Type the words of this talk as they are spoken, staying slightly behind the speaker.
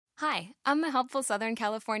Hi, I'm a helpful Southern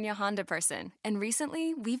California Honda person, and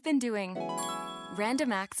recently we've been doing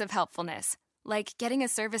random acts of helpfulness, like getting a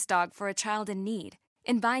service dog for a child in need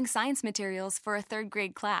and buying science materials for a third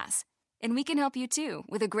grade class. And we can help you too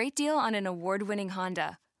with a great deal on an award-winning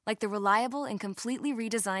Honda, like the reliable and completely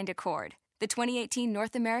redesigned Accord, the 2018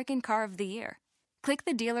 North American Car of the Year. Click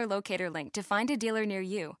the dealer locator link to find a dealer near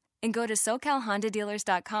you and go to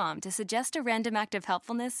SoCalHondaDealers.com to suggest a random act of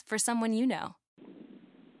helpfulness for someone you know.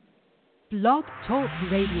 Blog Talk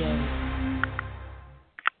Radio.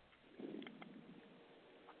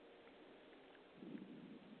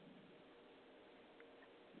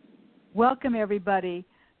 Welcome everybody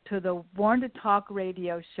to the Born to Talk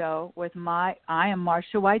radio show with I am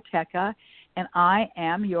Marcia Waiteka, and I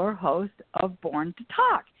am your host of Born to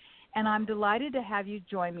Talk. And I'm delighted to have you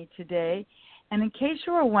join me today. And in case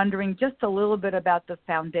you were wondering just a little bit about the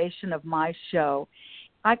foundation of my show,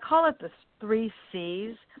 I call it the 3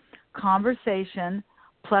 C's. Conversation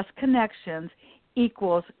plus connections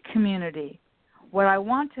equals community. What I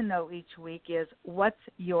want to know each week is, what's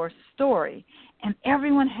your story? And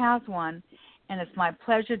everyone has one, and it's my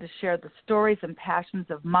pleasure to share the stories and passions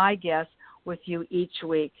of my guests with you each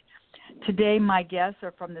week. Today, my guests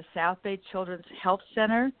are from the South Bay Children's Health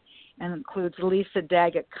Center and includes Lisa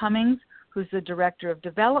Daggett Cummings, who's the Director of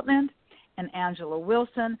Development, and Angela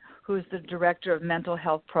Wilson, who's the Director of Mental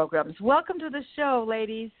Health Programs. Welcome to the show,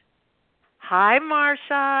 ladies. Hi,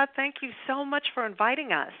 Marcia. Thank you so much for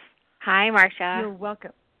inviting us. Hi, Marcia. You're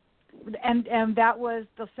welcome. And that was,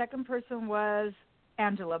 the second person was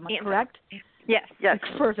Angela, am I correct? Yes.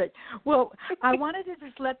 Perfect. Well, I wanted to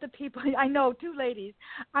just let the people, I know, 2 ladies,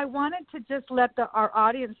 I wanted to just let our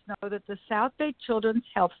audience know that the South Bay Children's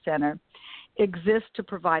Health Center exists to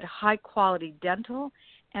provide high-quality dental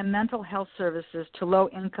and mental health services to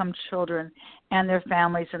low-income children and their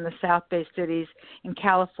families in the South Bay cities in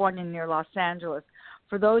California near Los Angeles.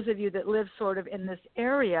 For those of you that live sort of in this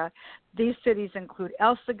area, these cities include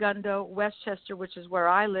El Segundo, Westchester, which is where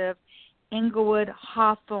I live, Inglewood,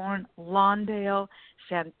 Hawthorne, Lawndale,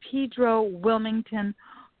 San Pedro, Wilmington,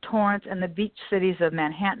 Torrance, and the beach cities of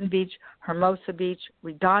Manhattan Beach, Hermosa Beach,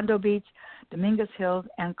 Redondo Beach, Dominguez Hills,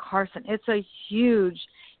 and Carson. It's a huge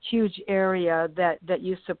area that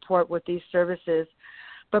you support with these services.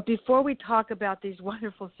 But before we talk about these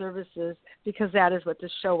wonderful services, because that is what the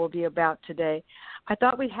show will be about today, I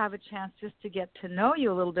thought we'd have a chance just to get to know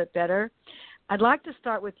you a little bit better. I'd like to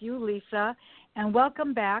start with you, Lisa, and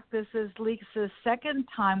welcome back. This is Lisa's second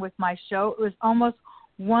time with my show. It was almost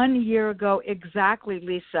 1 year ago exactly,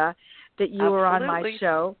 Lisa, that you were on my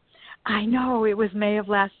show. I know, it was May of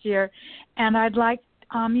last year, and I'd like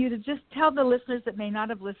you to just tell the listeners that may not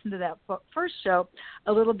have listened to that first show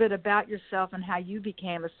a little bit about yourself and how you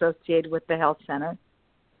became associated with the health center.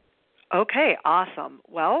 Okay, awesome.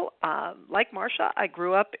 Well, like Marcia, I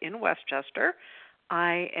grew up in Westchester.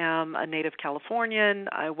 I am a native Californian.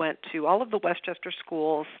 I went to all of the Westchester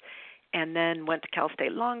schools and then went to Cal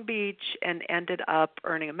State Long Beach and ended up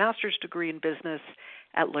earning a master's degree in business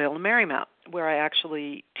at Loyola Marymount, where I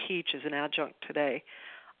actually teach as an adjunct today.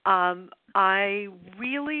 I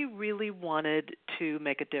really wanted to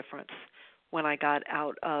make a difference when I got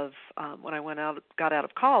out of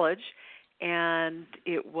college, and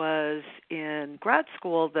it was in grad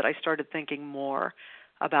school that I started thinking more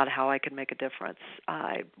about how I could make a difference.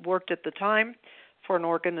 I worked at the time for an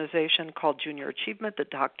organization called Junior Achievement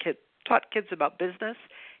that taught kids about business,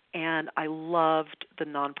 and I loved the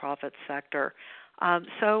nonprofit sector.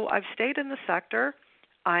 So I've stayed in the sector.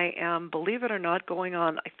 I am, believe it or not, going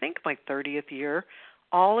on, I think, my 30th year,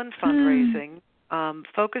 all in fundraising,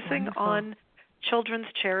 focusing on children's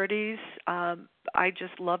charities. I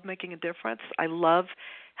just love making a difference. I love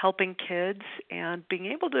helping kids and being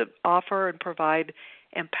able to offer and provide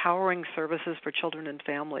empowering services for children and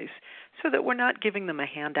families so that we're not giving them a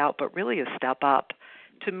handout, but really a step up.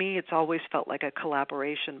 To me, it's always felt like a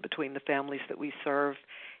collaboration between the families that we serve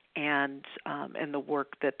and the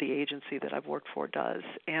work that the agency that I've worked for does.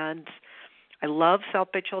 And I love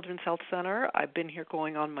South Bay Children's Health Center. I've been here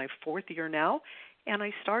going on my 4th year now, and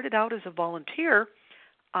I started out as a volunteer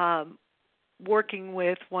working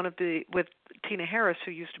with Tina Harris,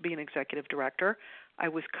 who used to be an executive director. I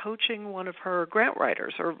was coaching one of her grant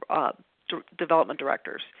writers or development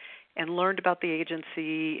directors and learned about the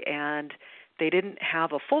agency, and they didn't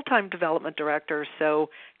have a full-time development director, so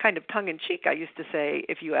kind of tongue-in-cheek, I used to say,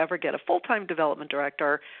 if you ever get a full-time development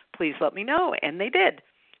director, please let me know, and they did.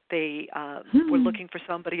 They were looking for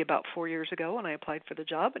somebody about 4 years ago, and I applied for the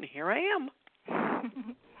job, and here I am.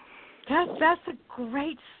 That's a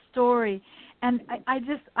great story, and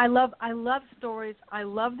I love stories. I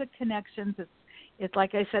love the connections. It's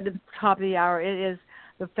like I said at the top of the hour, it is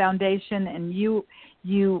the foundation, and you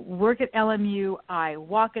work at LMU. I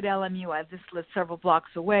walk at LMU. I just live several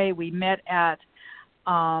blocks away. We met at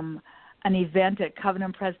an event at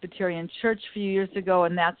Covenant Presbyterian Church a few years ago,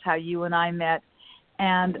 and that's how you and I met.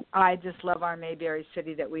 And I just love our Mayberry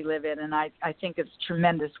city that we live in, and I think it's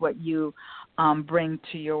tremendous what you bring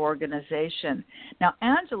to your organization. Now,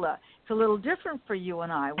 Angela, it's a little different for you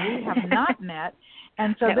and I. We have not met,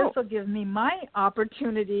 and so this will give me my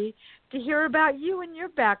opportunity to hear about you and your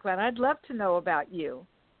background. I'd love to know about you.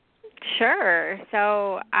 Sure.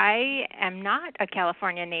 So I am not a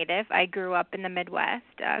California native. I grew up in the Midwest,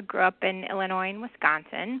 grew up in Illinois and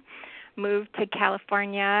Wisconsin. Moved to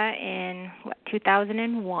California in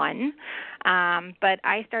 2001, but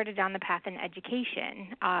I started down the path in education.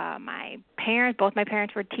 Both my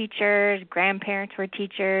parents were teachers, grandparents were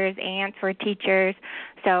teachers, aunts were teachers,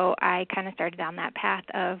 so I kind of started down that path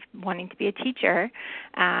of wanting to be a teacher,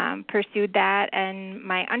 pursued that in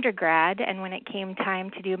my undergrad, and when it came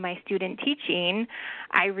time to do my student teaching,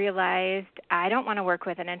 I realized I don't want to work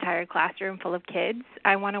with an entire classroom full of kids.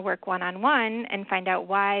 I want to work one-on-one and find out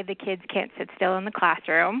why the kids can't sit still in the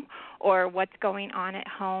classroom, or what's going on at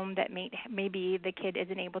home that maybe the kid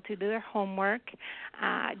isn't able to do their homework.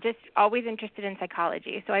 Just always interested in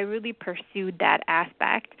psychology, so I really pursued that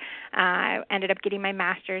aspect. I ended up getting my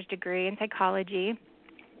master's degree in psychology,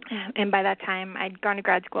 and by that time I'd gone to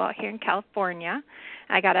grad school out here in California.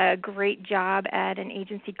 I got a great job at an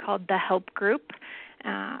agency called The Help Group,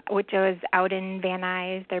 which was out in Van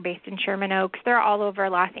Nuys. They're based in Sherman Oaks. They're all over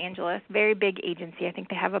Los Angeles. Very big agency. I think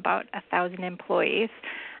they have about 1,000 employees.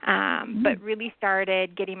 But really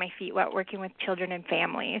started getting my feet wet working with children and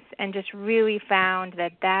families, and just really found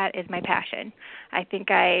that is my passion. I think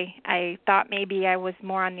I thought maybe I was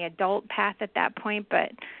more on the adult path at that point,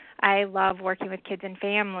 but I love working with kids and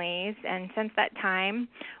families, and since that time,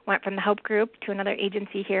 went from the Help Group to another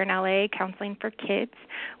agency here in LA, Counseling for Kids,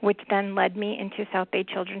 which then led me into South Bay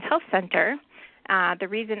Children's Health Center. The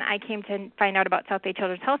reason I came to find out about South Bay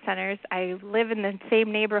Children's Health Centers, I live in the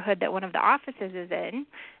same neighborhood that one of the offices is in,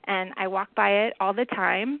 and I walk by it all the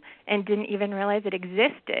time and didn't even realize it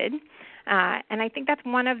existed. And I think that's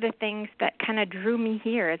one of the things that kind of drew me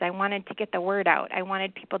here, is I wanted to get the word out. I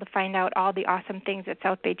wanted people to find out all the awesome things that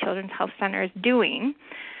South Bay Children's Health Center is doing.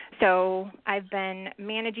 So I've been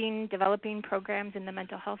developing programs in the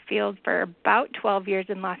mental health field for about 12 years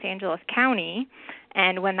in Los Angeles County.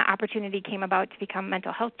 And when the opportunity came about to become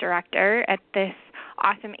mental health director at this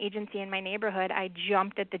awesome agency in my neighborhood, I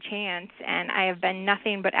jumped at the chance, and I have been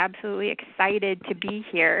nothing but absolutely excited to be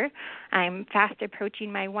here. I'm fast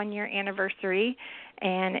approaching my 1-year anniversary,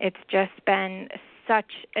 and it's just been such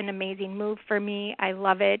an amazing move for me. I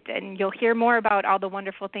love it, and you'll hear more about all the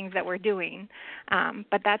wonderful things that we're doing.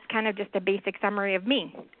 But that's kind of just a basic summary of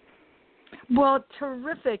me. Well,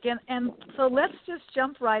 terrific. And so let's just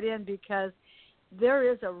jump right in, because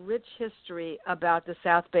there is a rich history about the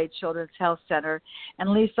South Bay Children's Health Center. And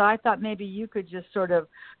Lisa, I thought maybe you could just sort of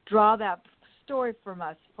draw that story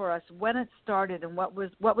for us, when it started and what was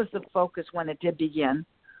the focus when it did begin.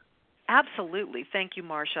 Absolutely. Thank you,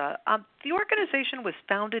 Marcia. The organization was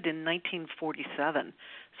founded in 1947,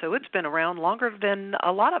 so it's been around longer than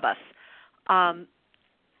a lot of us.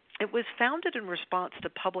 It was founded in response to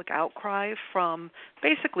public outcry from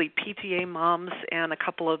basically PTA moms and a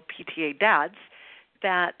couple of PTA dads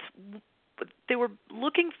that they were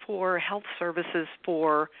looking for health services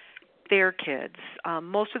for their kids.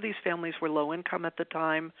 Most of these families were low income at the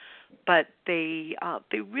time, but they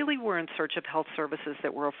really were in search of health services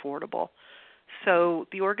that were affordable. So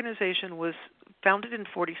the organization was founded in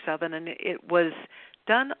 47, and it was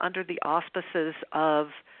done under the auspices of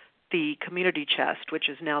the Community Chest, which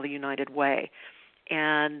is now the United Way.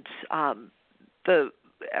 And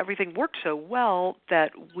everything worked so well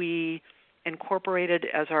that we incorporated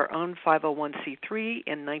as our own 501c3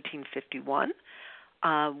 in 1951.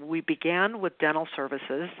 We began with dental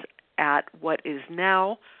services at what is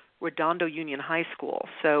now Redondo Union High School.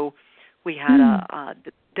 So we had a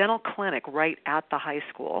dental clinic right at the high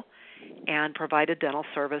school and provided dental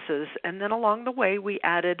services. And then along the way, we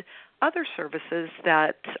added other services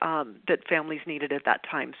that families needed at that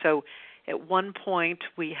time. So at one point,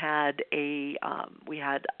 we had a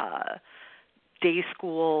day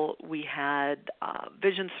school, we had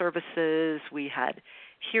vision services, we had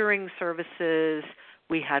hearing services,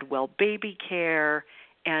 we had well baby care,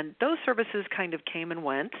 and those services kind of came and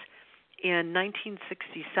went. In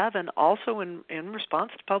 1967, also in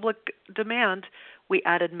response to public demand, we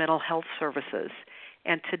added mental health services.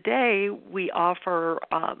 And today we offer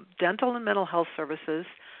dental and mental health services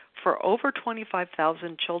for over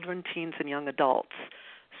 25,000 children, teens, and young adults.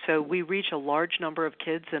 So we reach a large number of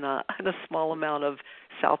kids in a small amount of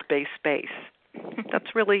South Bay space.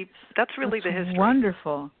 That's really the history.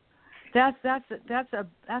 Wonderful. That's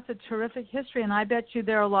a terrific history, and I bet you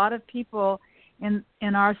there are a lot of people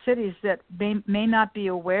in our cities that may not be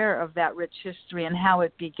aware of that rich history and how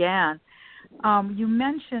it began. You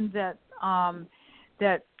mentioned that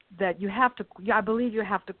you have to. I believe you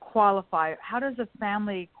have to qualify. How does a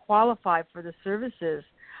family qualify for the services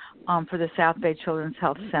for the South Bay Children's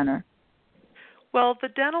Health Center? Well, the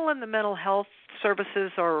dental and the mental health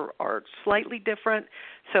services are slightly different.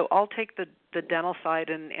 So I'll take the dental side,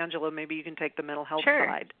 and Angela, maybe you can take the mental health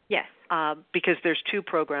side. Yes. Because there's two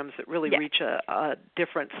programs that really reach a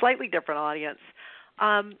slightly different audience.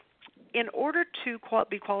 In order to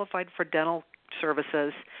be qualified for dental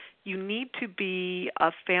services, you need to be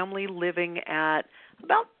a family living at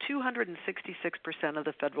about 266% of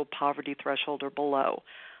the federal poverty threshold or below.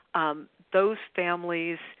 Those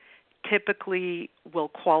families typically will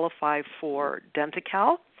qualify for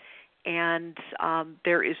Denti-Cal, and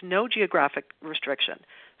there is no geographic restriction.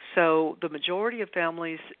 So the majority of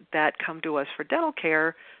families that come to us for dental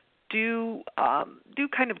care do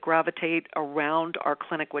kind of gravitate around our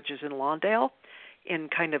clinic, which is in Lawndale, in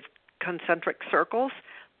kind of concentric circles.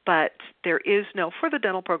 But there is for the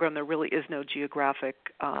dental program, there really is no geographic.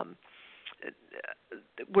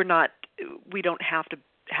 We don't have to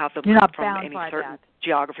have them come from any certain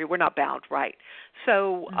geography. We're not bound, right?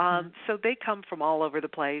 So, so they come from all over the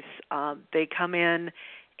place. They come in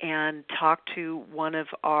and talk to one of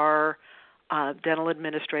our dental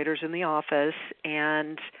administrators in the office,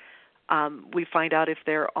 and we find out if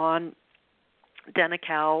they're on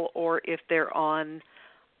Denti-Cal or if they're on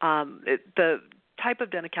the type of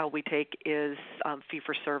Denti-Cal we take is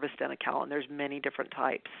fee-for-service Denti-Cal, and there's many different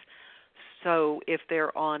types. So if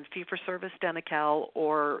they're on fee-for-service Denti-Cal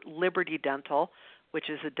or Liberty Dental, which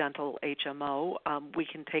is a dental HMO, we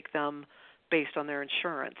can take them based on their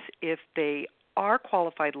insurance. If they are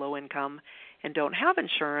qualified low income and don't have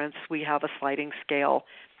insurance, we have a sliding scale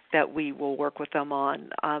that we will work with them on.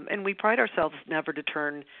 And we pride ourselves never to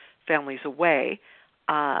turn families away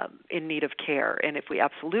in need of care. And if we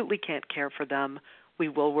absolutely can't care for them, we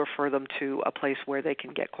will refer them to a place where they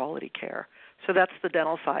can get quality care. So that's the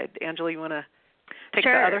dental side. Angela, you want to take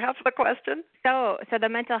the other half of the question? So the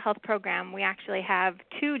mental health program, we actually have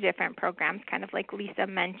two different programs, kind of like Lisa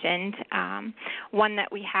mentioned. One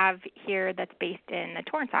that we have here that's based in the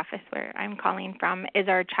Torrance office where I'm calling from is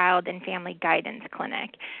our Child and Family Guidance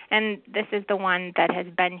Clinic. And this is the one that has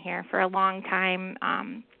been here for a long time.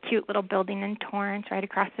 Cute little building in Torrance right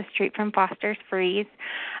across the street from Foster's Freeze.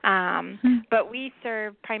 But we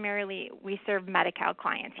serve Medi-Cal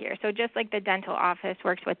clients here. So just like the dental office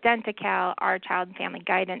works with Denti-Cal, our Child and Family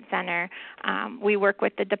Guidance Center, we work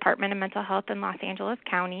with the Department of Mental Health in Los Angeles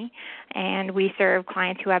County, and we serve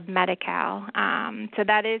clients who have Medi-Cal. So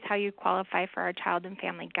that is how you qualify for our Child and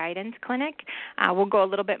Family Guidance Clinic. We'll go a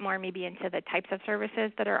little bit more maybe into the types of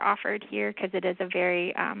services that are offered here because it is a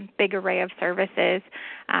very big array of services,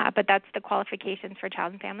 but that's the qualifications for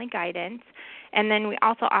Child and Family Guidance. And then we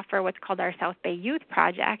also offer what's called our South Bay Youth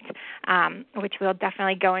Project, which we'll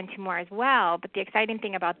definitely go into more as well. But the exciting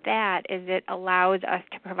thing about that is it allows us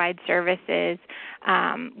to provide services.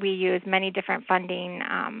 We use many different funding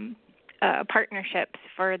partnerships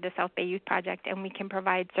for the South Bay Youth Project, and we can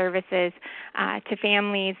provide services to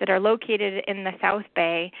families that are located in the South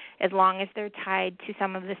Bay as long as they're tied to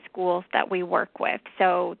some of the schools that we work with.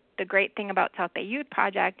 So the great thing about South Bay Youth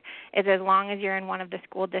Project is as long as you're in one of the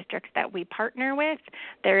school districts that we partner with,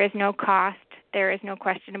 there is no cost, there is no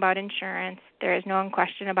question about insurance, there is no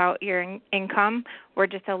question about your income. We're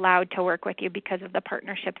just allowed to work with you because of the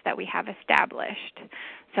partnerships that we have established.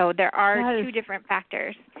 So there are two different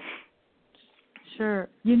factors. Sure.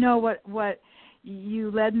 You know what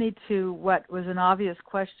you led me to what was an obvious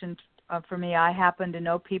question for me. I happen to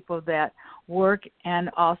know people that work and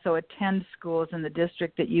also attend schools in the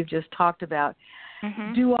district that you've just talked about.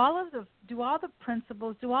 Mm-hmm. Do all the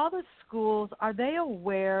principals, do all the schools, are they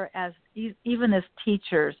aware as even as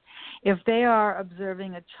teachers, if they are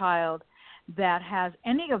observing a child that has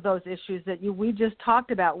any of those issues that we just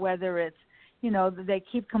talked about, whether it's, they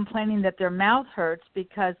keep complaining that their mouth hurts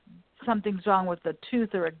because something's wrong with a tooth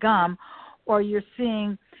or a gum, or you're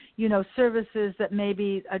seeing, services that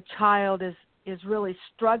maybe a child is really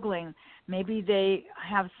struggling. Maybe they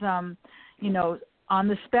have some, on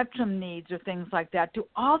the spectrum needs or things like that. Do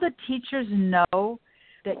all the teachers know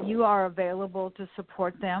that you are available to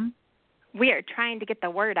support them? We are trying to get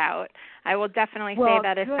the word out. I will definitely say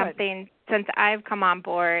that is something since I've come on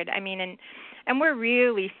board. I mean, and And we're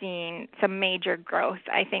really seeing some major growth,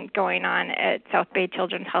 I think, going on at South Bay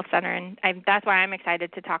Children's Health Center, and that's why I'm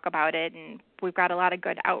excited to talk about it. And we've got a lot of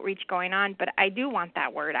good outreach going on, but I do want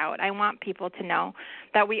that word out. I want people to know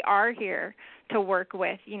that we are here to work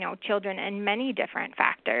with, children in many different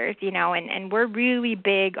factors, and we're really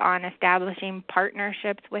big on establishing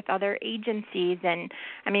partnerships with other agencies. And,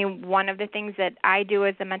 one of the things that I do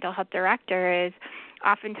as a mental health director is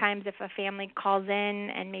oftentimes if a family calls in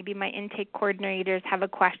and maybe my intake coordinators have a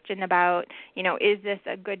question about, is this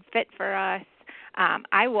a good fit for us,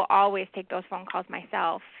 I will always take those phone calls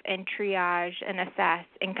myself and triage and assess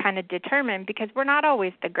and kind of determine, because we're not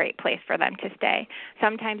always the great place for them to stay.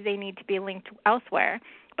 Sometimes they need to be linked elsewhere.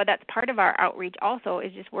 But that's part of our outreach also,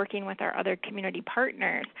 is just working with our other community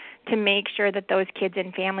partners to make sure that those kids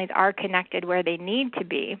and families are connected where they need to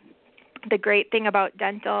be. The great thing about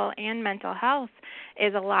dental and mental health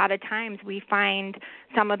is a lot of times we find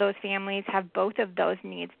some of those families have both of those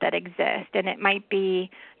needs that exist. And it might be,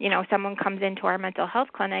 someone comes into our mental health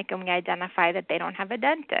clinic and we identify that they don't have a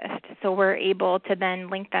dentist. So we're able to then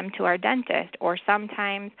link them to our dentist. Or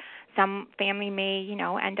sometimes some family may,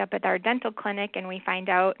 end up at our dental clinic and we find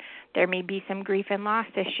out there may be some grief and loss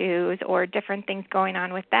issues or different things going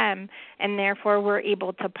on with them, and therefore we're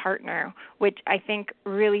able to partner, which I think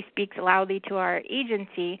really speaks loudly to our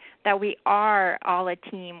agency that we are all a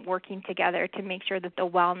team working together to make sure that the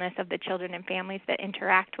wellness of the children and families that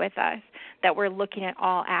interact with us, that we're looking at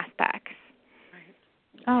all aspects.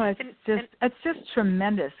 Oh, it's just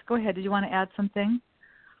tremendous. Go ahead. Did you want to add something?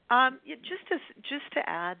 Just to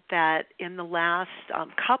add that in the last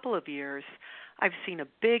couple of years, I've seen a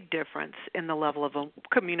big difference in the level of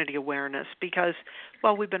community awareness because,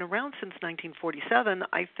 while we've been around since 1947,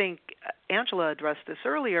 I think Angela addressed this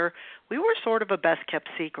earlier, we were sort of a best-kept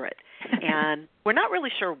secret. And we're not really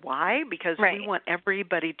sure why, because we want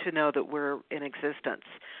everybody to know that we're in existence.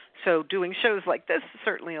 So doing shows like this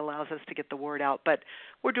certainly allows us to get the word out, but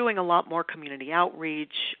we're doing a lot more community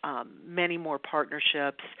outreach, many more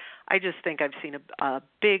partnerships. I just think I've seen a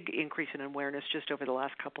big increase in awareness just over the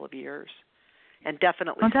last couple of years, and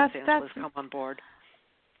definitely since Angela's come on board.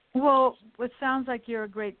 Well, it sounds like you're a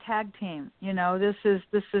great tag team. This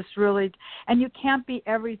is really, and you can't be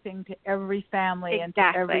everything to every family and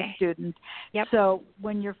to every student. Yep. So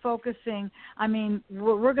when you're focusing,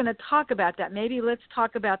 we're going to talk about that. Maybe let's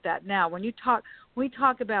talk about that now. When we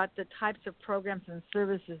talk about the types of programs and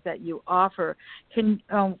services that you offer,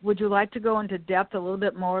 would you like to go into depth a little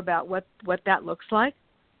bit more about what that looks like?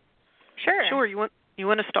 Sure. You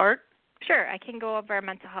want to start? Sure, I can go over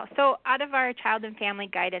mental health. So out of our Child and Family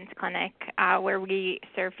Guidance Clinic, where we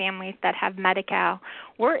serve families that have Medi-Cal,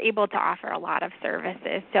 we're able to offer a lot of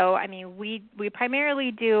services. So, we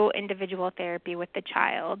primarily do individual therapy with the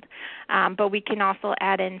child, but we can also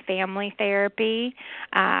add in family therapy.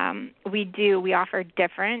 We offer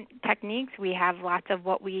different techniques. We have lots of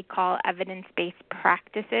what we call evidence-based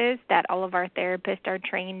practices that all of our therapists are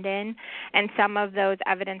trained in, and some of those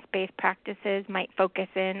evidence-based practices might focus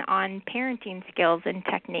in on parenting skills and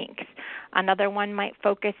techniques. Another one might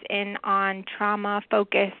focus in on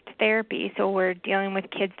trauma-focused therapy. So we're dealing with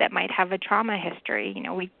kids that might have a trauma history.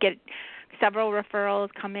 We get several referrals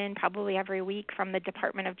come in probably every week from the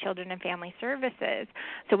Department of Children and Family Services.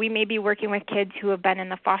 So we may be working with kids who have been in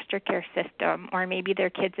the foster care system, or maybe they're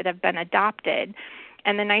kids that have been adopted.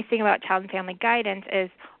 And the nice thing about Child and Family Guidance is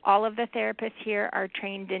all of the therapists here are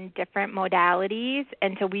trained in different modalities,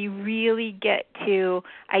 and so we really get to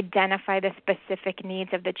identify the specific needs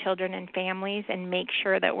of the children and families and make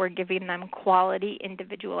sure that we're giving them quality,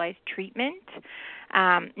 individualized treatment.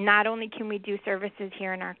 Not only can we do services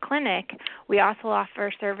here in our clinic, we also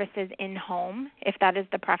offer services in-home, if that is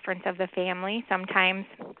the preference of the family. Sometimes,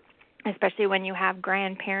 especially when you have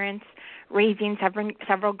grandparents raising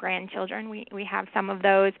several grandchildren, we have some of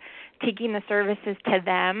those. Taking the services to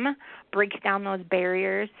them breaks down those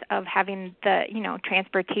barriers of having the,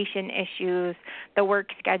 transportation issues, the work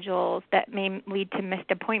schedules that may lead to missed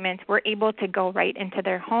appointments. We're able to go right into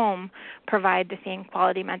their home, provide the same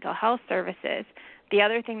quality mental health services. The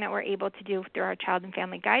other thing that we're able to do through our Child and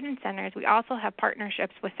Family Guidance Centers, we also have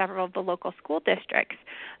partnerships with several of the local school districts.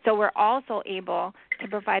 So we're also able to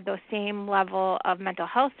provide those same level of mental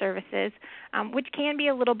health services, which can be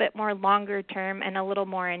a little bit more longer term and a little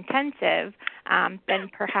more intensive than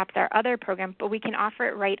perhaps our other programs, but we can offer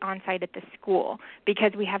it right on site at the school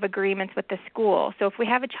because we have agreements with the school. So if we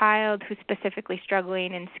have a child who's specifically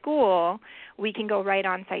struggling in school, we can go right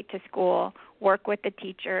on site to school, work with the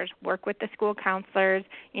teachers, work with the school counselors,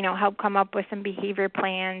 help come up with some behavior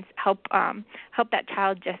plans, help that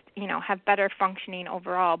child just, have better functioning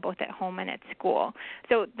overall, both at home and at school.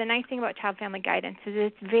 So the nice thing about Child Family Guidance is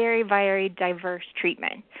it's very, very diverse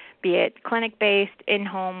treatment, be it clinic-based,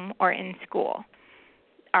 in-home, or in school.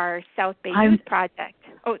 Our South Bay Youth Project.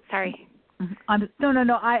 Oh, sorry.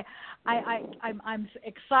 No. I'm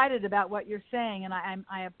excited about what you're saying, and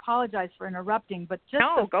I apologize for interrupting. But just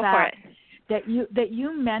the fact that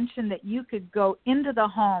you mentioned that you could go into the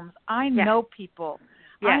homes. I know people.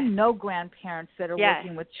 I know grandparents that are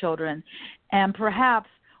working with children, and perhaps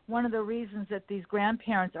one of the reasons that these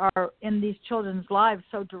grandparents are in these children's lives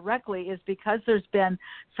so directly is because there's been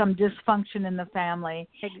some dysfunction in the family,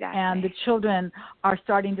 and the children are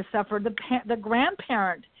starting to suffer. The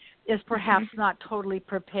grandparent is perhaps not totally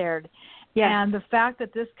prepared. And the fact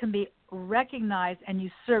that this can be recognized and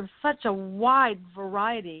you serve such a wide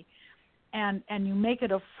variety and you make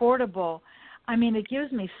it affordable, I mean, it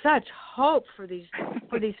gives me such hope for these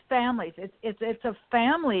families. It's a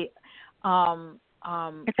family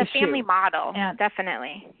it's a family model, and,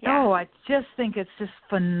 definitely. Oh, I just think it's just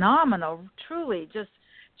phenomenal, truly, just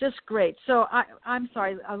great. So I'm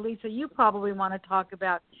sorry, Lisa, you probably want to talk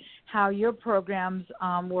about how your programs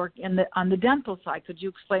work on the dental side. Could you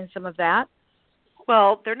explain some of that?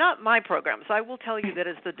 Well, they're not my programs. I will tell you that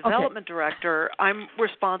as the development director, I'm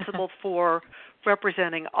responsible for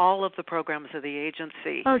representing all of the programs of the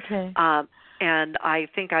agency. Okay. And I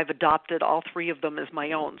think I've adopted all three of them as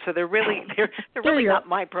my own. So they're really not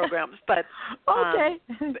my programs, but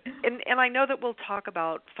and I know that we'll talk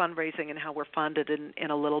about fundraising and how we're funded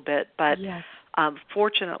in a little bit. But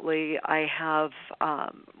fortunately, I have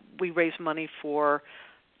we raise money for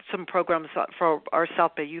some programs for our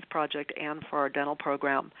South Bay Youth Project and for our dental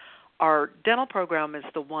program. Our dental program is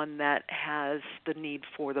the one that has the need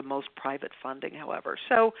for the most private funding, however.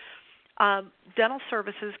 So dental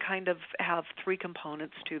services kind of have three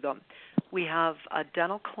components to them. We have a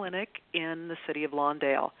dental clinic in the city of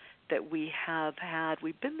Lawndale that we have had.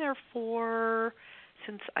 We've been there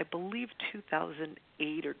since, I believe,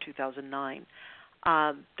 2008 or 2009.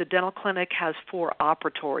 The dental clinic has 4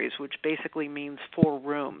 operatories, which basically means 4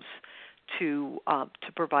 rooms to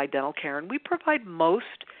provide dental care. And we provide most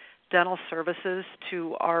dental services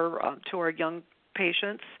to our young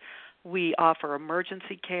patients. We offer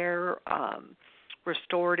emergency care,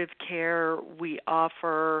 restorative care. We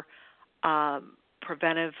offer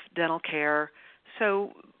preventive dental care.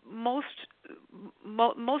 So most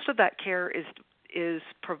of that care is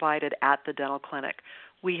provided at the dental clinic.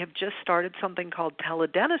 We have just started something called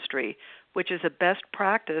teledentistry, which is a best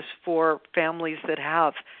practice for families that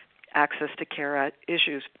have access to care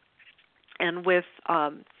issues. And with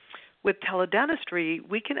teledentistry,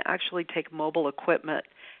 we can actually take mobile equipment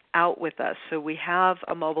out with us. So we have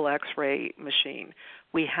a mobile x-ray machine.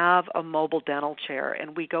 We have a mobile dental chair.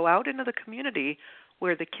 And we go out into the community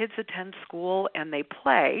where the kids attend school and they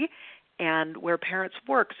play and where parents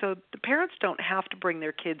work. So the parents don't have to bring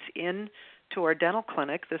their kids in to our dental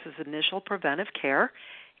clinic. This is initial preventive care.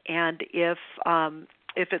 And if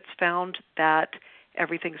it's found that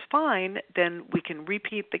everything's fine, then we can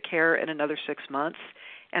repeat the care in another 6 months,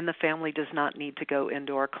 and the family does not need to go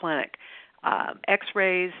into our clinic.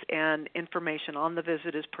 X-rays and information on the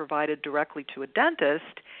visit is provided directly to a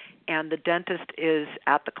dentist, and the dentist is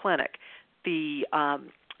at the clinic. The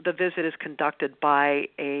visit is conducted by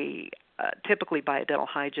typically by a dental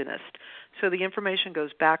hygienist. So the information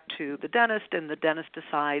goes back to the dentist, and the dentist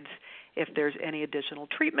decides if there's any additional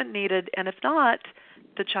treatment needed, and if not,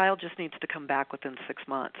 the child just needs to come back within 6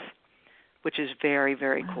 months, which is very,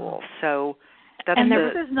 very cool. So that's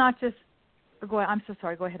this is not just. I'm so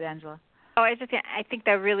sorry. Go ahead, Angela. Oh, I think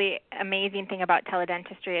the really amazing thing about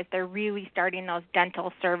teledentistry is they're really starting those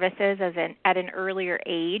dental services at an earlier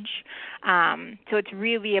age. So it's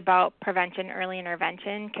really about prevention, early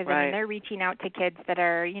intervention, because they're reaching out to kids that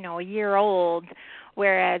are, a year old,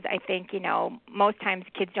 whereas I think, most times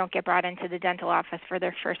kids don't get brought into the dental office for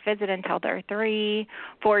their first visit until they're 3,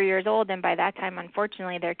 4 years old, and by that time,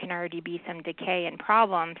 unfortunately, there can already be some decay and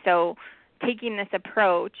problems. So taking this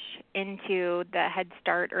approach into the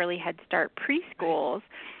early Head Start preschools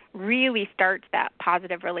really starts that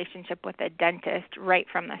positive relationship with a dentist right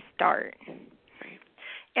from the start. Right.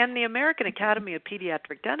 And the American Academy of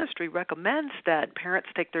Pediatric Dentistry recommends that parents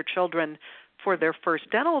take their children for their first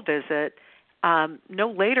dental visit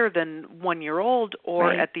no later than 1 year old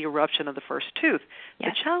or at the eruption of the first tooth.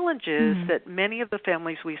 Yes. The challenge is that many of the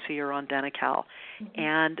families we see are on Denti-Cal,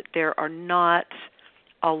 and there are not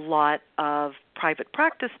a lot of private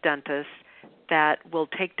practice dentists that will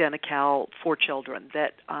take Denti-Cal for children,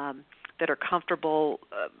 that are comfortable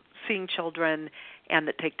seeing children and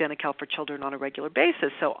that take Denti-Cal for children on a regular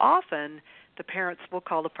basis. So often the parents will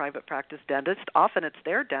call the private practice dentist. Often it's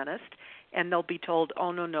their dentist, and they'll be told,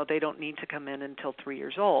 oh, no, they don't need to come in until 3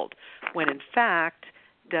 years old, when in fact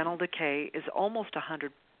dental decay is almost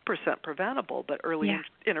 100% preventable, but early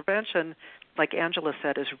intervention, like Angela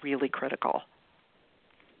said, is really critical.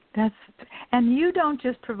 And you don't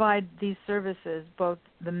just provide these services, both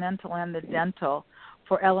the mental and the dental,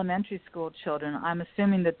 for elementary school children. I'm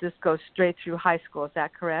assuming that this goes straight through high school. Is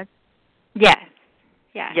that correct? Yes.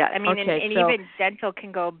 Yeah. Yes. I mean, okay, and even dental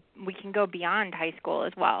we can go beyond high school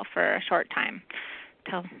as well for a short time.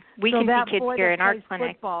 We can see kids here in our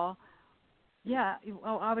clinic. Football, yeah.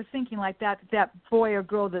 Well, I was thinking like that boy or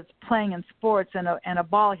girl that's playing in sports and a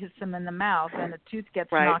ball hits them in the mouth and a tooth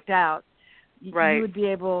gets knocked out. You would be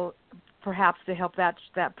able perhaps to help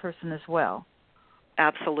that person as well.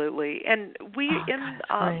 Absolutely. And we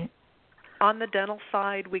on the dental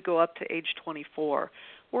side, we go up to age 24.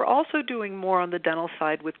 We're also doing more on the dental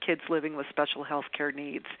side with kids living with special health care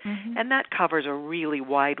needs, and that covers a really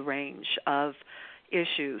wide range of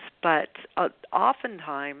issues. But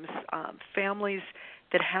oftentimes, families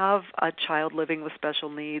that have a child living with special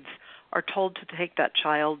needs are told to take that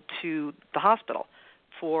child to the hospital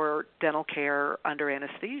for dental care under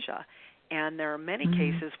anesthesia. And there are many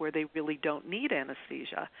cases where they really don't need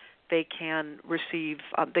anesthesia. They can receive,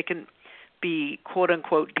 they can be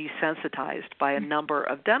quote-unquote desensitized by a number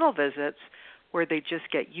of dental visits where they just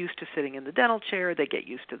get used to sitting in the dental chair, they get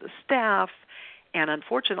used to the staff, and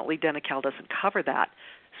unfortunately Denti-Cal doesn't cover that.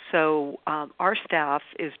 So our staff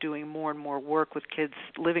is doing more and more work with kids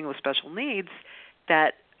living with special needs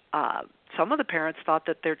that some of the parents thought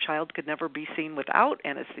that their child could never be seen without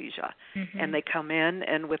anesthesia. And they come in,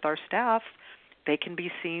 and with our staff, they can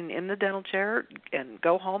be seen in the dental chair and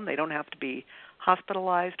go home. They don't have to be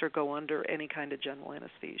hospitalized or go under any kind of general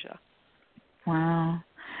anesthesia. Wow.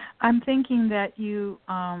 I'm thinking that you,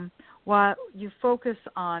 while you focus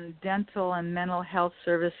on dental and mental health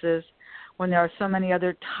services when there are so many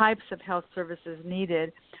other types of health services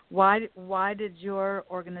needed, why did your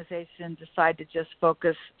organization decide to just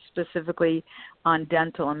focus specifically on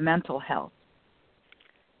dental and mental health?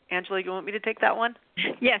 Angela, you want me to take that one?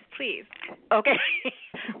 Yes, please. Okay.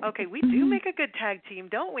 Okay, we do make a good tag team,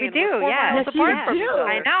 don't we? We do, yeah. Support from you.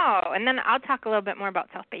 I know. And then I'll talk a little bit more about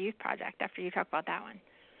South Bay Youth Project after you talk about that one.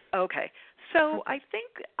 Okay. So I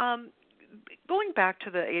think going back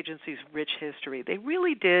to the agency's rich history, they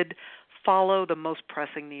really did follow the most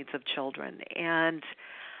pressing needs of children. And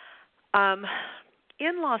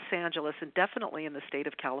in Los Angeles, and definitely in the state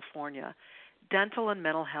of California, dental and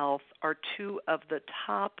mental health are two of the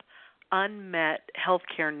top unmet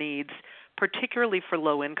healthcare needs, particularly for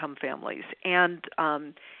low-income families and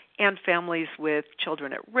families with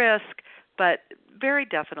children at risk, but very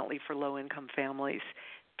definitely for low-income families.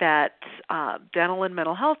 That dental and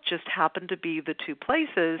mental health just happen to be the two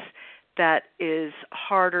places that is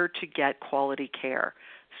harder to get quality care.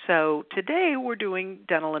 So today we're doing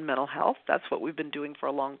dental and mental health. That's what we've been doing for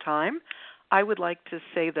a long time. I would like to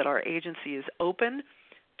say that our agency is open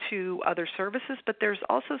to other services, but there's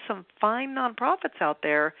also some fine nonprofits out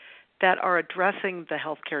there that are addressing the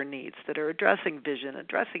healthcare needs, that are addressing vision,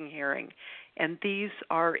 addressing hearing, and these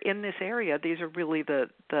are in this area. These are really the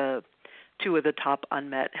two of the top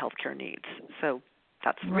unmet healthcare needs. So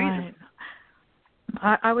that's the reason.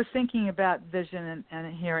 I was thinking about vision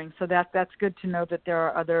and hearing, so that's good to know that there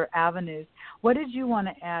are other avenues. What did you want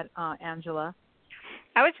to add, Angela?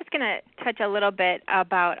 I was just going to touch a little bit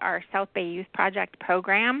about our South Bay Youth Project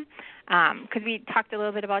program because we talked a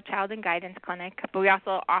little bit about Child and Guidance Clinic, but we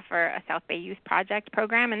also offer a South Bay Youth Project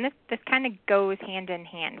program, and this kind of goes hand in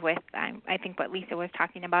hand with, I think, what Lisa was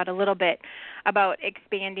talking about a little bit about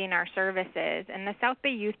expanding our services. And the South Bay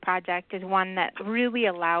Youth Project is one that really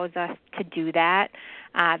allows us to do that.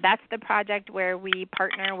 That's the project where we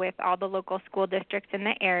partner with all the local school districts in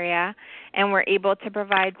the area, and we're able to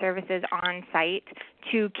provide services on site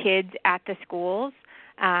to kids at the schools.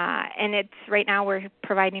 And it's right now we're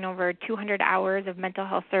providing over 200 hours of mental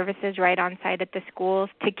health services right on site at the schools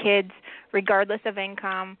to kids regardless of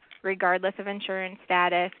income, regardless of insurance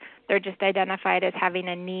status. They're just identified as having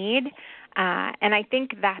a need. And I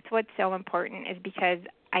think that's what's so important is because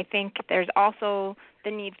I think there's also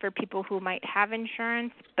the need for people who might have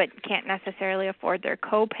insurance but can't necessarily afford their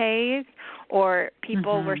co-pays, or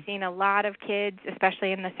people, we're seeing a lot of kids,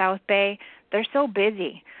 especially in the South Bay, they're so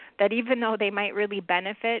busy. that even though they might really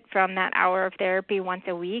benefit from that hour of therapy once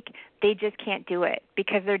a week, they just can't do it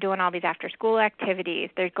because they're doing all these after-school activities,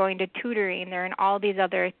 they're going to tutoring, they're in all these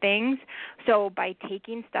other things. So by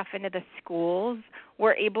taking stuff into the schools,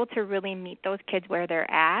 we're able to really meet those kids where they're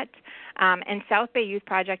at. And South Bay Youth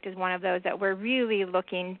Project is one of those that we're really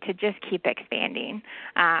looking to just keep expanding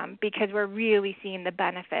because we're really seeing the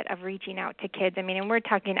benefit of reaching out to kids. I mean, and we're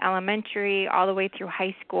talking elementary all the way through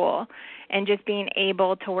high school, and just being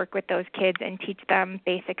able to work with those kids and teach them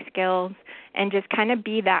basic skills and just kind of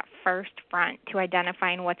be that first front to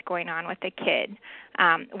identifying what's going on with the kid.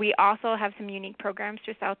 We also have some unique programs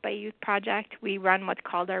through South Bay Youth Project. We run what's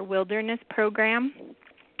called our Wilderness Program,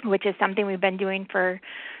 which is something we've been doing for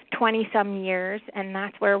 20-some years, and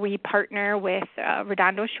that's where we partner with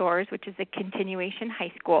Redondo Shores, which is a continuation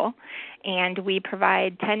high school, and we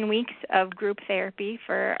provide 10 weeks of group therapy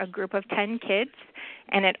for a group of 10 kids,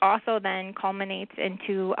 and it also then culminates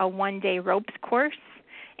into a one-day ropes course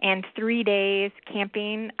and 3 days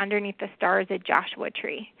camping underneath the stars at Joshua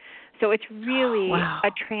Tree. So it's really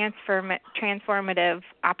a transformative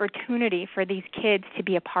opportunity for these kids to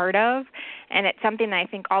be a part of, and it's something that I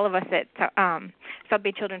think all of us at South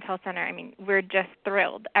Bay Children's Health Center, I mean, we're just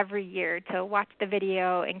thrilled every year to watch the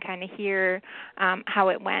video and kind of hear how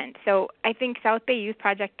it went. So I think South Bay Youth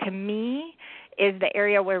Project, to me, is the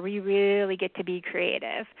area where we really get to be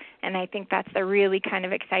creative, and I think that's the really kind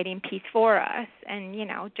of exciting piece for us. And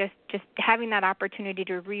just having that opportunity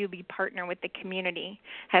to really partner with the community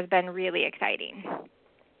has been really exciting.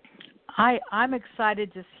 I'm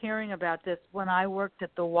excited just hearing about this. When I worked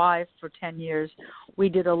at the Y for 10 years, we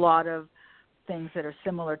did a lot of things that are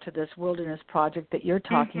similar to this Wilderness Project that you're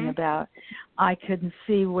talking about. I couldn't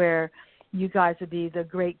see where you guys would be the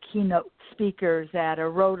great keynote speakers at a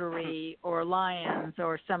Rotary or Lions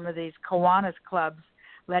or some of these Kiwanis clubs,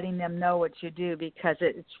 letting them know what you do, because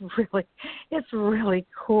it's really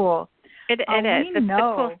cool. It is. We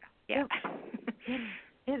know. Cool. Yeah.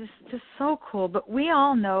 It is just so cool. But we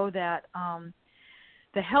all know that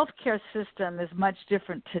the healthcare system is much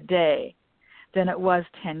different today than it was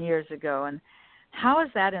 10 years ago. And how has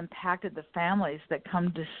that impacted the families that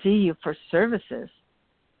come to see you for services?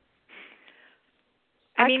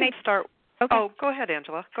 I can start. Okay. Oh, go ahead,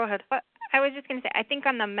 Angela. Go ahead. I was just going to say, I think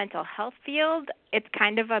on the mental health field, it's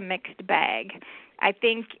kind of a mixed bag. I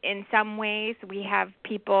think in some ways we have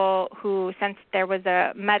people who, since there was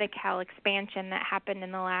a Medi-Cal expansion that happened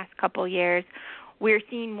in the last couple years, we're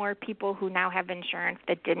seeing more people who now have insurance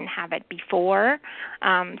that didn't have it before.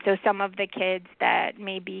 So some of the kids that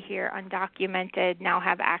may be here undocumented now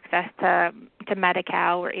have access to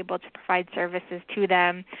Medi-Cal. We're able to provide services to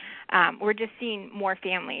them. We're just seeing more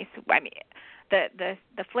families. I mean,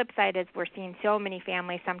 the flip side is we're seeing so many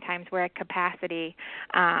families sometimes we're at capacity.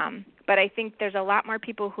 But I think there's a lot more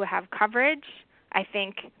people who have coverage. I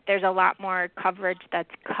think there's a lot more coverage that's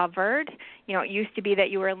covered. It used to be that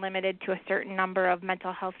you were limited to a certain number of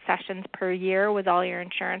mental health sessions per year with all your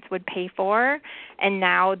insurance would pay for, and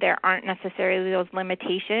now there aren't necessarily those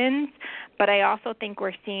limitations. But I also think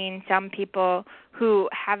we're seeing some people who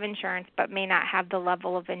have insurance but may not have the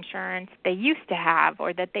level of insurance they used to have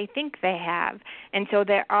or that they think they have. And so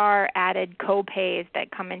there are added co-pays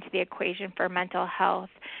that come into the equation for mental health.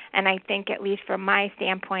 And I think, at least from my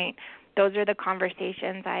standpoint, those are the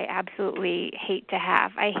conversations I absolutely hate to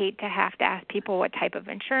have. I hate to have to ask people, what type of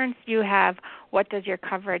insurance do you have? What does your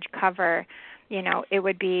coverage cover? It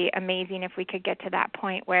would be amazing if we could get to that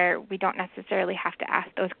point where we don't necessarily have to ask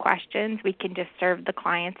those questions. We can just serve the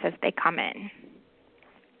clients as they come in.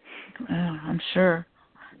 I'm sure.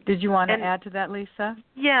 Did you want to add to that, Lisa?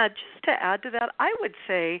 Yeah, just to add to that, I would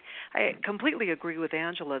say I completely agree with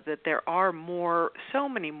Angela that there are so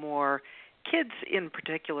many more kids in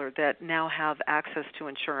particular that now have access to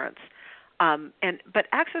insurance. But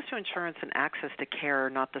access to insurance and access to care are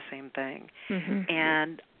not the same thing. Mm-hmm.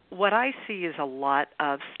 And what I see is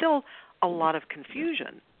still a lot of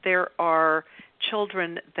confusion. There are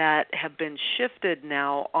children that have been shifted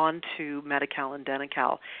now onto Medi-Cal and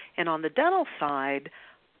Denti-Cal. And on the dental side,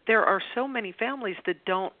 there are so many families that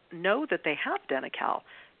don't know that they have Denti-Cal.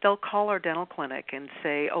 They'll call our dental clinic and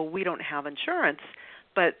say, oh, we don't have insurance,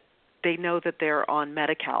 but they know that they're on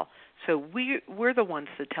Medi-Cal. So we're the ones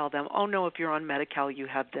that tell them, oh, no, if you're on Medi-Cal, you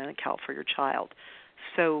have Denti-Cal for your child.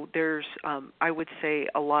 So there's, I would say,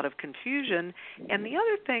 a lot of confusion. And the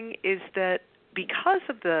other thing is that because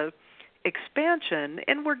of the expansion,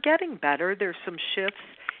 and we're getting better, there's some shifts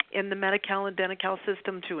in the Medi-Cal and Denti-Cal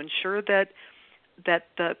system to ensure that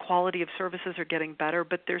the quality of services are getting better,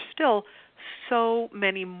 but there's still so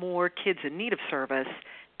many more kids in need of service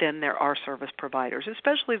than there are service providers,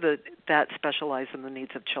 especially that specialize in the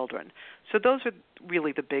needs of children. So those are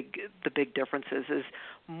really the big differences: is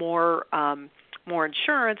more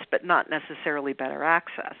insurance, but not necessarily better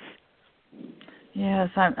access. Yes,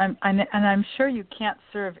 I'm sure you can't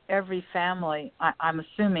serve every family. I'm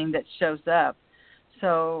assuming that shows up.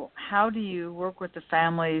 So how do you work with the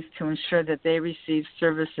families to ensure that they receive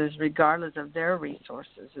services regardless of their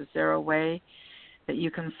resources? Is there a way that you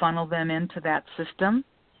can funnel them into that system?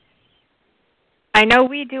 I know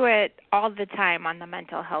we do it all the time on the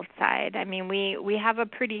mental health side. I mean, we have a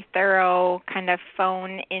pretty thorough kind of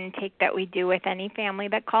phone intake that we do with any family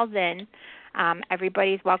that calls in.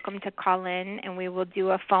 Everybody's welcome to call in, and we will do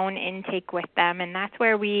a phone intake with them, and that's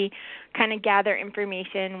where we kind of gather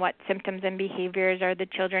information: what symptoms and behaviors are the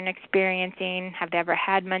children experiencing, have they ever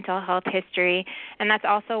had mental health history, and that's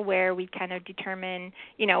also where we kind of determine,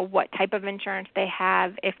 what type of insurance they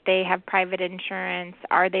have, if they have private insurance,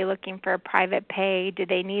 are they looking for a private pay, do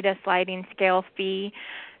they need a sliding scale fee.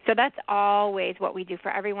 So that's always what we do for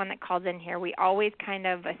everyone that calls in here. We always kind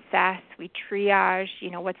of assess, we triage,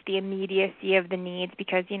 what's the immediacy of the needs,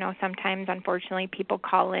 because, sometimes, unfortunately, people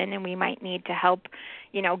call in and we might need to help,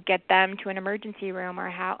 get them to an emergency room or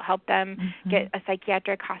help them get a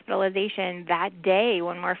psychiatric hospitalization that day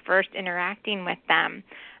when we're first interacting with them.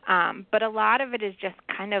 But a lot of it is just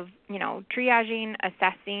kind of, triaging,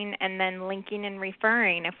 assessing, and then linking and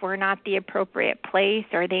referring. If we're not the appropriate place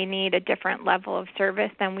or they need a different level of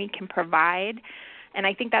service than we can provide. And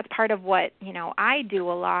I think that's part of what, I do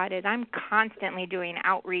a lot is I'm constantly doing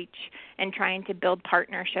outreach and trying to build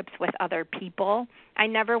partnerships with other people. I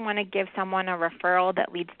never want to give someone a referral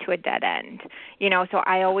that leads to a dead end. So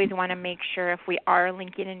I always want to make sure if we are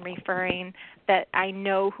linking and referring that I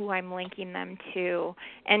know who I'm linking them to.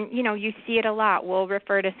 And, you see it a lot. We'll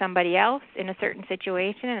refer to somebody else in a certain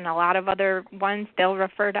situation, and a lot of other ones, they'll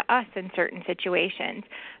refer to us in certain situations.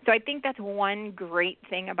 So I think that's one great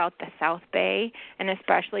thing about the South Bay, and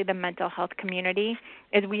especially the mental health community,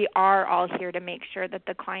 is we are all here to make sure that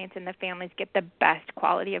the clients and the families get the best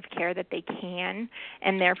quality of care that they can,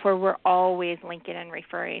 and therefore we're always linking and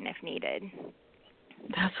referring if needed.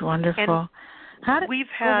 That's wonderful. We've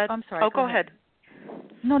had... I'm sorry. Go ahead.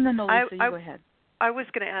 No, Lisa, you go ahead. I was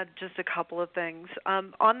going to add just a couple of things.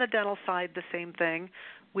 On the dental side, the same thing.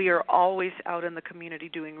 We are always out in the community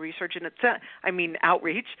doing research, and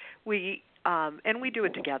outreach. And we do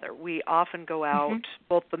it together. We often go out,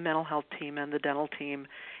 both the mental health team and the dental team,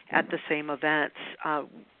 at the same events.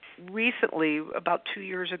 Recently, about 2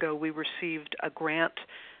 years ago, we received a grant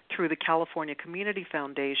through the California Community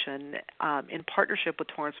Foundation in partnership with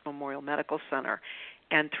Torrance Memorial Medical Center.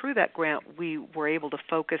 And through that grant, we were able to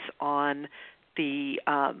focus on the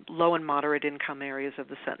low and moderate income areas of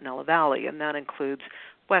the Centinela Valley, and that includes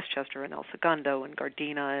Westchester and El Segundo and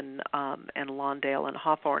Gardena and Lawndale and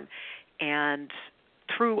Hawthorne. And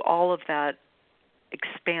through all of that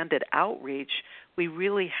expanded outreach, we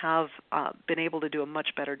really have been able to do a much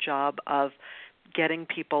better job of getting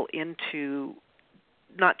people into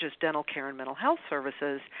not just dental care and mental health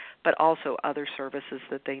services, but also other services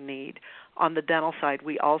that they need. On the dental side,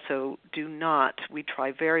 we also we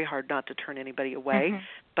try very hard not to turn anybody away,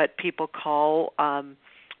 but people call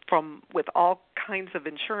with all kinds of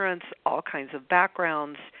insurance, all kinds of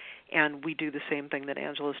backgrounds, and we do the same thing that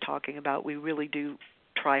Angela's talking about. We really do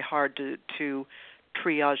try hard to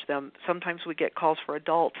triage them. Sometimes we get calls for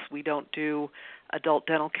adults. We don't do adult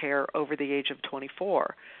dental care over the age of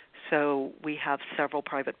 24. So we have several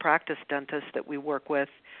private practice dentists that we work with,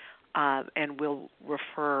 and we'll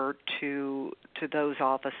refer to those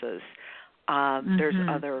offices. There's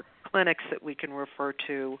other clinics that we can refer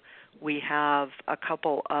to. We have a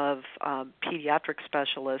couple of pediatric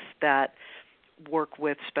specialists that work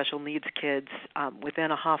with special needs kids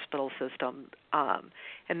within a hospital system.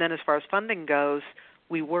 And then as far as funding goes,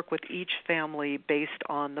 we work with each family based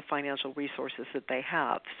on the financial resources that they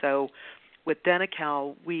have. So with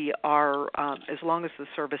Denti-Cal, we are, as long as the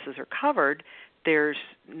services are covered, there's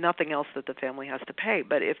nothing else that the family has to pay.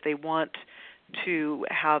 But if they want to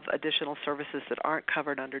have additional services that aren't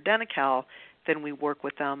covered under Denti-Cal, then we work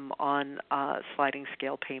with them on a sliding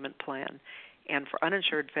scale payment plan. And for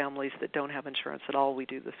uninsured families that don't have insurance at all, we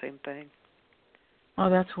do the same thing. Oh,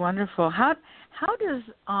 that's wonderful. How does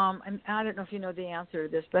and I don't know if you know the answer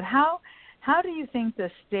to this, but how do you think the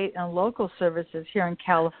state and local services here in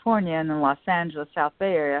California and in Los Angeles, South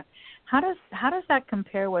Bay area, how does that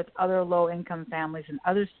compare with other low income families in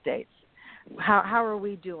other states? How are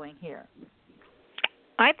we doing here?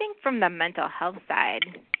 I think from the mental health side,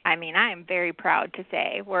 I am very proud to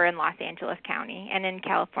say we're in Los Angeles County and in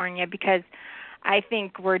California because I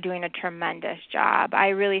think we're doing a tremendous job. I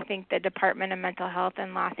really think the Department of Mental Health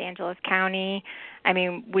in Los Angeles County, I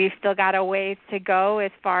mean, we've still got a ways to go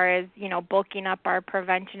as far as, bulking up our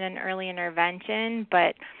prevention and early intervention,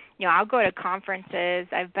 but I'll go to conferences.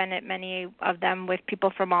 I've been at many of them with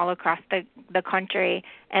people from all across the country,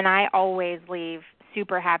 and I always leave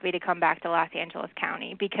super happy to come back to Los Angeles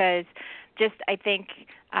County because I think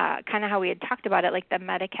kind of how we had talked about it, like the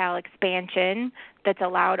Medi-Cal expansion that's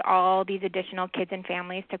allowed all these additional kids and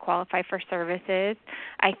families to qualify for services.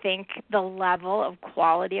 I think the level of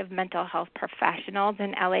quality of mental health professionals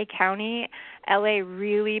in LA County, LA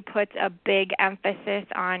really puts a big emphasis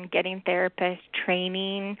on getting therapist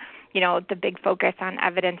training, the big focus on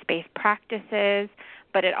evidence-based practices,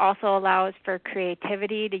 but it also allows for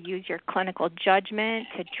creativity to use your clinical judgment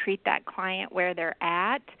to treat that client where they're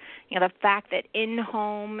at. The fact that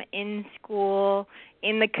in-home, in-school,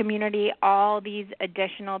 in the community, all these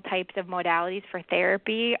additional types of modalities for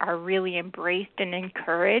therapy are really embraced and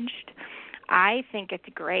encouraged. I think it's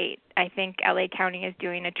great. I think LA County is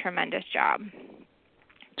doing a tremendous job.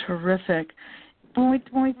 Terrific. When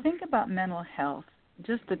we think about mental health,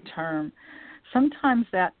 just the term, sometimes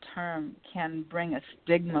that term can bring a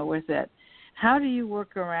stigma with it. How do you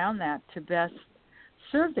work around that to best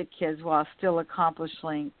serve the kids while still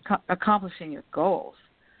accomplishing your goals?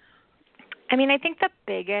 I mean, I think the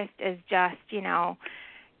biggest is just,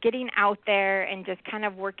 getting out there and just kind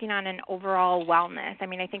of working on an overall wellness. I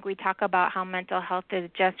mean, I think we talk about how mental health is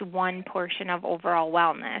just one portion of overall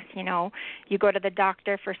wellness. You go to the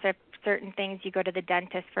doctor for certain things, you go to the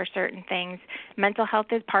dentist for certain things. Mental health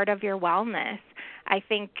is part of your wellness. I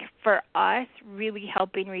think for us, really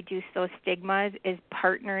helping reduce those stigmas is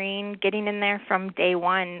partnering, getting in there from day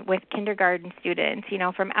one with kindergarten students,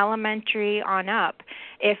 from elementary on up.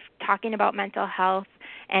 If talking about mental health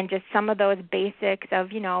and just some of those basics of,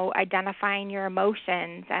 identifying your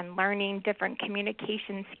emotions and learning different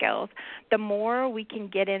communication skills, the more we can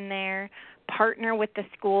get in there, partner with the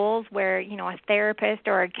schools where, a therapist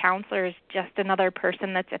or a counselor is just another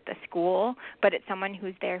person that's at the school, but it's someone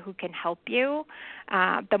who's there who can help you.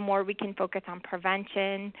 The more we can focus on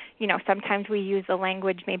prevention. Sometimes we use the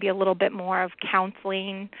language maybe a little bit more of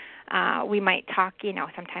counseling. We might talk,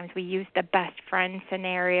 sometimes we use the best friend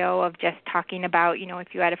scenario of just talking about, if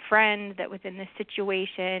you had a friend that was in this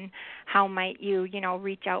situation, how might you,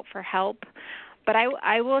 reach out for help. But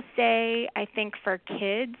I will say, I think for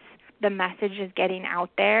kids, the message is getting out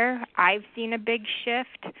there. I've seen a big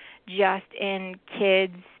shift just in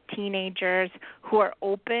kids, teenagers who are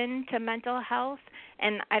open to mental health.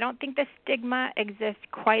 And I don't think the stigma exists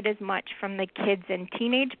quite as much from the kids and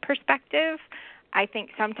teenage perspective. I think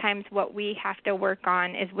sometimes what we have to work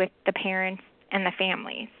on is with the parents and the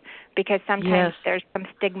families, because sometimes there's some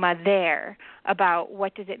stigma there about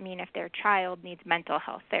what does it mean if their child needs mental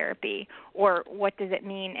health therapy, or what does it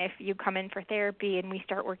mean if you come in for therapy and we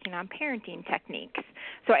start working on parenting techniques.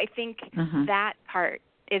 So I think that part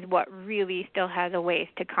is what really still has a ways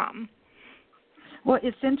to come. Well,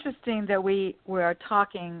 it's interesting that we are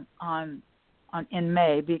talking in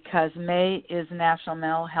May, because May is National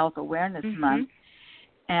Mental Health Awareness Month.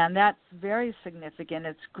 And that's very significant.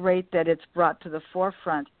 It's great that it's brought to the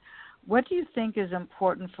forefront. What do you think is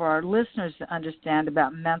important for our listeners to understand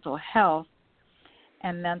about mental health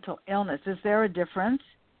and mental illness? Is there a difference?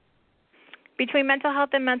 Between mental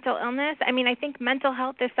health and mental illness? I mean, I think mental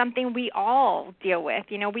health is something we all deal with.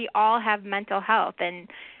 We all have mental health. And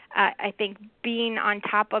I think being on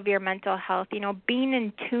top of your mental health, being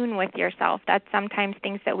in tune with yourself, that's sometimes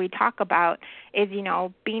things that we talk about is,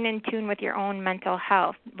 being in tune with your own mental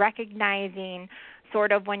health, recognizing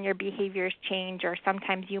sort of when your behaviors change, or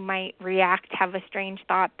sometimes you might have a strange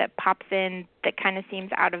thought that pops in that kind of seems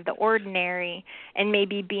out of the ordinary, and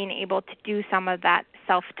maybe being able to do some of that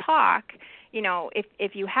self-talk.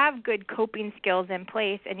 If you have good coping skills in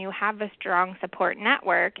place and you have a strong support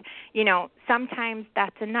network, sometimes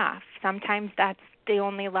that's enough. Sometimes that's the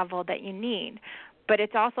only level that you need. But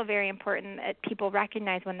it's also very important that people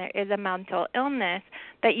recognize when there is a mental illness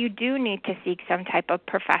that you do need to seek some type of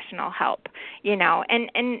professional help,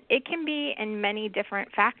 and it can be in many different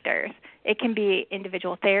factors. It can be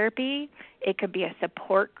individual therapy. It could be a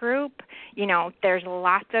support group. There's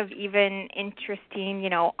lots of even interesting,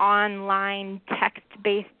 online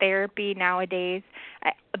text-based therapy nowadays.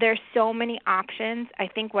 There's so many options. I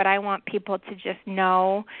think what I want people to just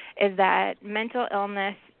know is that mental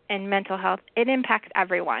illness and mental health, it impacts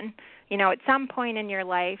everyone. At some point in your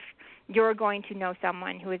life, you're going to know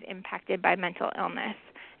someone who is impacted by mental illness.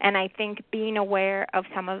 And I think being aware of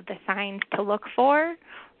some of the signs to look for,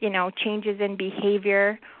 changes in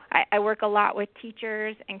behavior. I work a lot with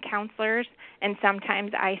teachers and counselors, and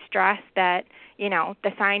sometimes I stress that,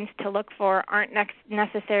 the signs to look for aren't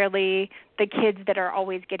necessarily the kids that are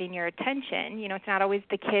always getting your attention. It's not always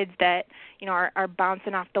the kids that, are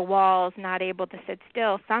bouncing off the walls, not able to sit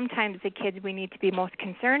still. Sometimes the kids we need to be most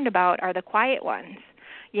concerned about are the quiet ones,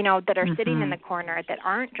 that are sitting in the corner, that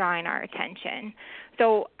aren't drawing our attention.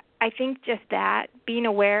 So I think just that, being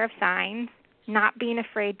aware of signs, not being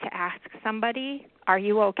afraid to ask somebody, are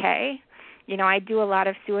you okay? I do a lot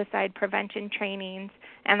of suicide prevention trainings,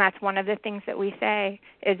 and that's one of the things that we say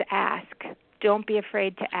is ask. Don't be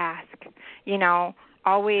afraid to ask.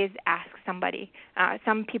 Always ask somebody.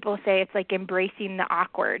 Some people say it's like embracing the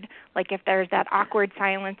awkward. Like if there's that awkward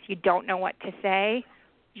silence, you don't know what to say,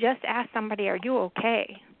 just ask somebody, are you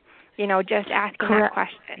okay? Just asking that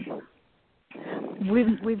question.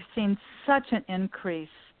 We've seen such an increase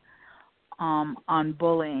on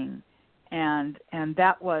bullying, and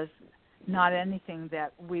that was not anything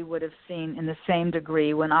that we would have seen in the same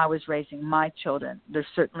degree when I was raising my children. There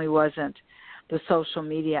certainly wasn't the social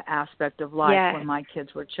media aspect of life when my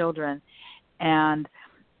kids were children. And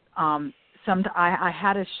I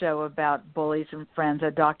had a show about bullies and friends,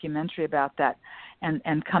 a documentary about that,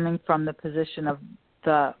 and coming from the position of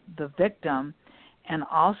the victim and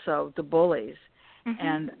also the bullies. Mm-hmm.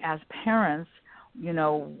 And as parents,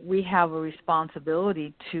 we have a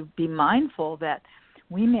responsibility to be mindful that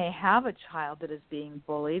we may have a child that is being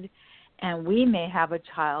bullied, and we may have a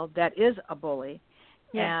child that is a bully.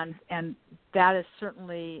 Yes. And that is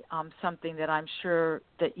certainly something that I'm sure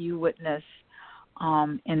that you witness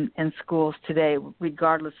in schools today,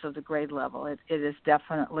 regardless of the grade level. It is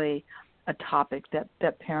definitely a topic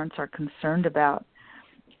that parents are concerned about.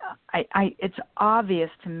 It's obvious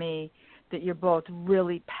to me that you're both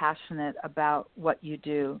really passionate about what you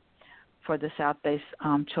do for the South Bay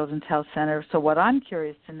Children's Health Center. So what I'm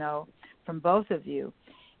curious to know from both of you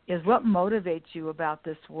is what motivates you about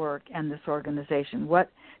this work and this organization. What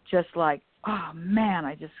just like, oh man,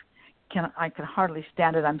 I can hardly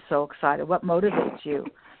stand it. I'm so excited. What motivates you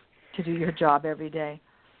to do your job every day?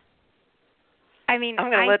 I'm going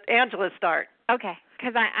to let Angela start. Okay,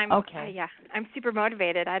 because I'm super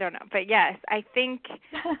motivated. I don't know, but yes, I think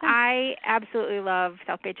I absolutely love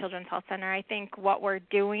South Bay Children's Health Center. I think what we're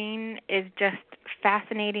doing is just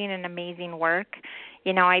fascinating and amazing work.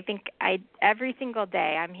 I think every single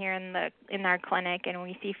day I'm here in our clinic, and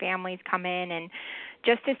we see families come in, and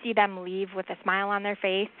just to see them leave with a smile on their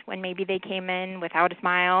face when maybe they came in without a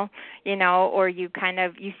smile, or you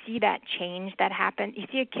see that change that happens. You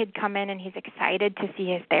see a kid come in and he's excited to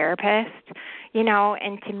see his therapist,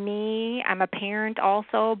 and to me, I'm a parent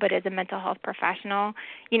also, but as a mental health professional,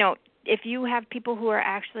 if you have people who are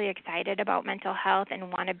actually excited about mental health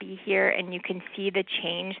and want to be here and you can see the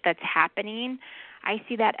change that's happening, I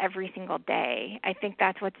see that every single day. I think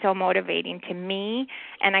that's what's so motivating to me.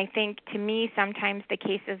 And I think to me, sometimes the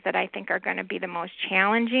cases that I think are going to be the most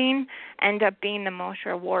challenging end up being the most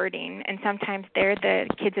rewarding. And sometimes they're the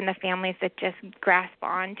kids and the families that just grasp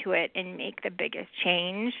onto it and make the biggest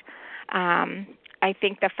change. I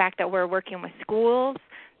think the fact that we're working with schools,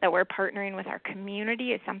 that we're partnering with our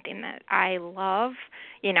community is something that I love.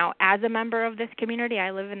 As a member of this community,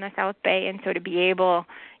 I live in the South Bay, and so to be able,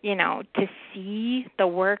 to see the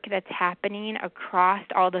work that's happening across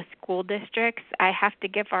all the school districts, I have to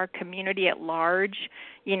give our community at large,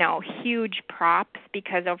 huge props,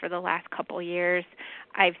 because over the last couple of years,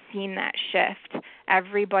 I've seen that shift.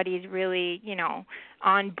 Everybody's really,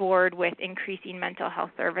 on board with increasing mental health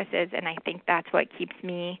services, and I think that's what keeps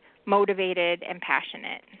me motivated and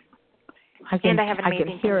passionate. I can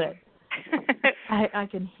hear it. I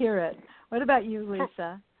can hear it. What about you,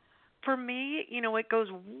 Lisa? For me, it goes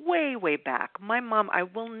way, way back. My mom, I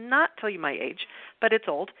will not tell you my age, but it's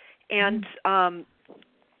old. And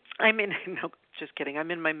just kidding. I'm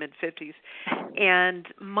in my mid-50s. And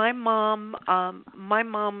my mom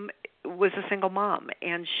was a single mom,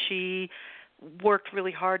 and she worked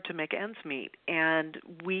really hard to make ends meet. And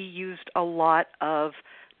we used a lot of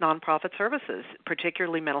nonprofit services,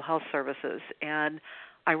 particularly mental health services. And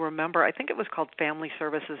I remember, I think it was called Family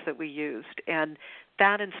Services that we used, and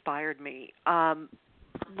that inspired me.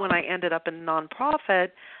 When I ended up in nonprofit,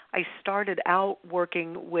 I started out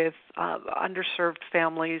working with underserved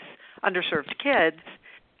families, underserved kids,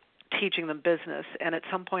 teaching them business. And at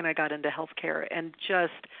some point I got into healthcare, and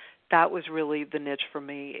just that was really the niche for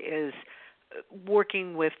me, is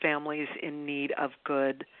working with families in need of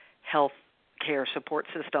good health care support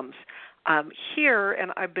systems. Here,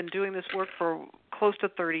 and I've been doing this work for close to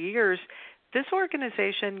 30 years, this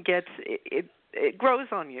organization it grows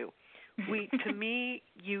on you. To me,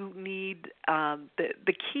 you need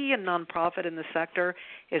the key in nonprofit in the sector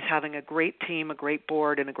is having a great team, a great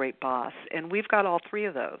board, and a great boss, and we've got all three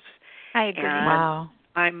of those. I agree. And wow.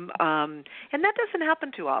 and that doesn't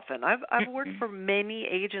happen too often. I've worked for many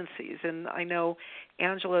agencies, and I know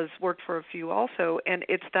Angela's worked for a few also, and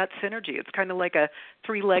it's that synergy. It's kind of like a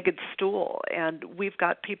three-legged stool, and we've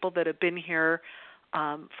got people that have been here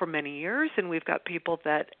for many years, and we've got people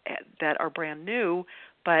that are brand new,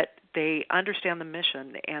 but they understand the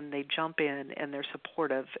mission and they jump in and they're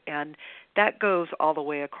supportive, and that goes all the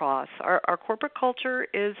way across. Our corporate culture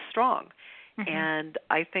is strong, and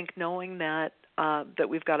I think knowing that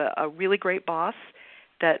we've got a really great boss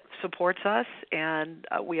that supports us, and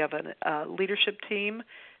we have a leadership team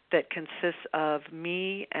that consists of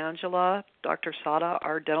me, Angela, Dr. Sada,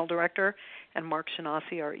 our dental director, and Mark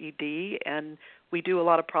Shanasi, our ED, and we do a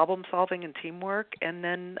lot of problem solving and teamwork, and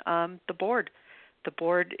then the board. The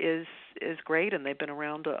board is great, and they've been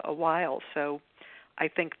around a while. So I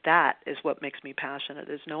think that is what makes me passionate,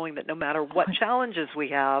 is knowing that no matter what challenges we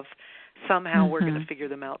have, somehow we're going to figure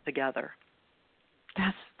them out together.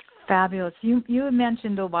 That's fabulous. You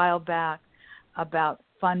mentioned a while back about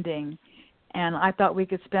funding, and I thought we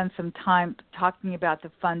could spend some time talking about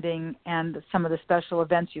the funding and some of the special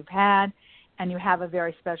events you've had, and you have a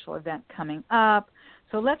very special event coming up.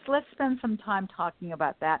 So let's spend some time talking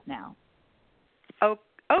about that now. Oh,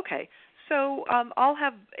 okay. So I'll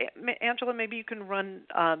have Angela. Maybe you can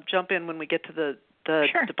jump in when we get to the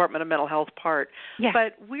Sure. Department of Mental Health part. Yeah.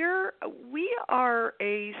 But we are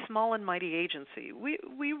a small and mighty agency.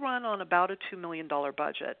 We run on about a $2 million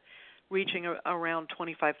budget, reaching around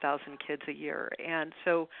 25,000 kids a year, and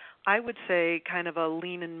so I would say kind of a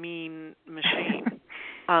lean and mean machine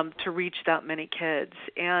to reach that many kids.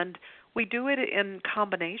 And we do it in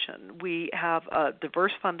combination. We have a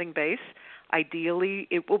diverse funding base. Ideally,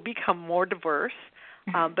 it will become more diverse,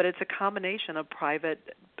 but it's a combination of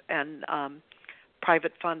private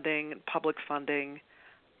funding, public funding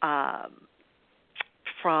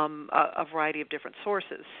from a variety of different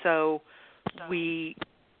sources. So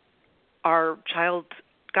our child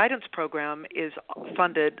guidance program is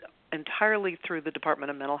funded entirely through the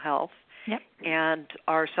Department of Mental Health. Yep. And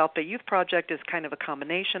our South Bay Youth Project is kind of a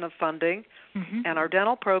combination of funding. And our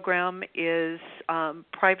dental program is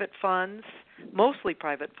private funds, mostly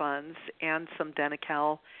private funds, and some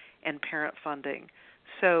Denti-Cal and parent funding.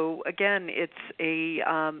 So again, it's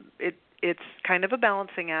kind of a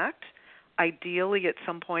balancing act. Ideally, at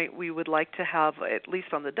some point, we would like to have, at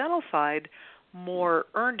least on the dental side, more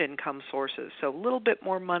earned income sources. So a little bit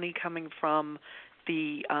more money coming from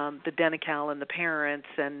the Denti-Cal and the parents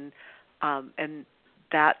and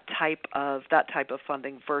that type of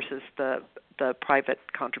funding versus the private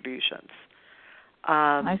contributions.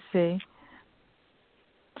 I see.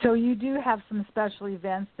 So you do have some special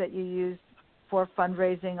events that you use for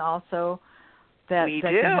fundraising also that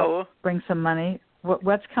can help bring some money.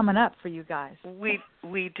 What's coming up for you guys? We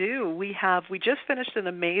do. We just finished an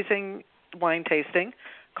amazing wine tasting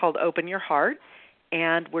called Open Your Heart,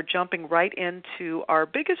 and we're jumping right into our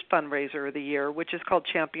biggest fundraiser of the year, which is called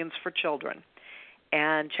Champions for Children.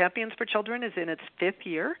 And Champions for Children is in its 5th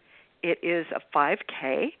year. It is a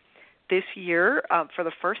 5K. This year, for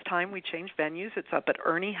the first time, we changed venues. It's up at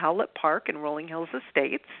Ernie Howlett Park in Rolling Hills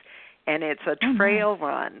Estates, and it's a trail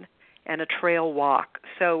run and a trail walk.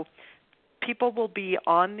 So people will be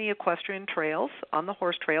on the equestrian trails, on the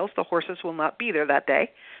horse trails. The horses will not be there that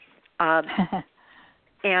day.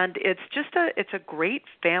 And it's a great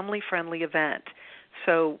family-friendly event.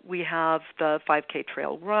 So we have the 5K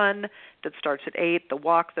trail run that starts at 8, the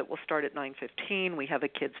walk that will start at 9:15. We have a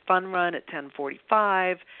kids fun run at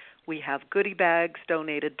 10:45. We have goodie bags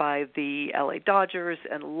donated by the LA Dodgers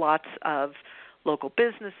and lots of local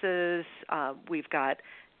businesses. We've got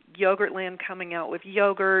Yogurtland coming out with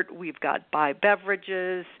yogurt. We've got buy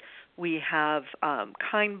beverages. We have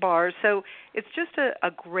Kind bars. So it's just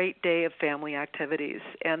a great day of family activities.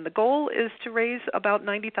 And the goal is to raise about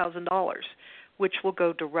 $90,000, which will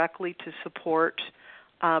go directly to support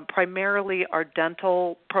primarily our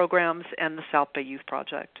dental programs and the South Bay Youth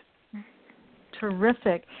Project.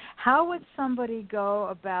 Terrific. How would somebody go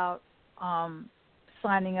about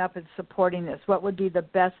signing up and supporting this? What would be the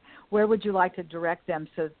best? Where would you like to direct them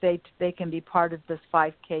so they can be part of this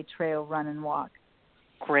 5K trail run and walk?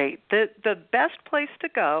 Great. The best place to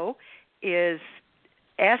go is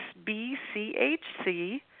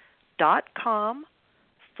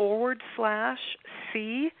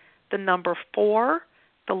sbchc.com/C, the number 4,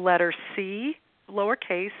 the letter C,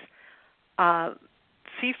 lowercase,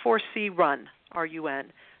 C4C run,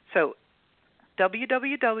 R-U-N. So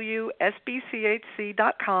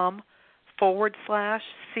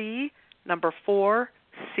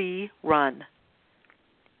www.sbchc.com/C4C Run.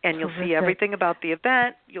 And you'll see everything about the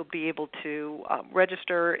event. You'll be able to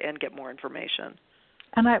register and get more information.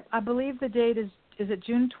 And I believe the date is it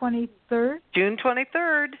June 23rd? June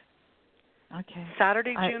 23rd. Okay.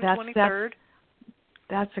 Saturday, June 23rd.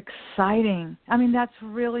 That's exciting. I mean, that's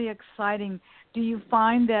really exciting. Do you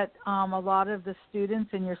find that a lot of the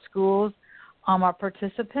students in your schools are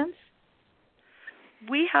participants?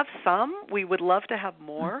 We have some. We would love to have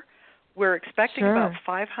more. We're expecting about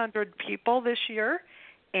 500 people this year.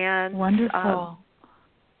 And wonderful.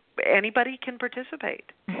 Anybody can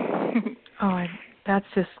participate. That's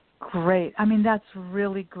just great. I mean, that's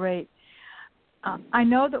really great. I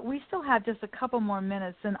know that we still have just a couple more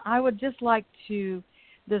minutes, and I would just like to,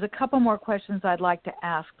 there's a couple more questions I'd like to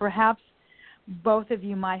ask. Perhaps both of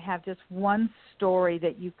you might have just one story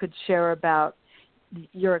that you could share about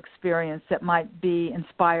your experience that might be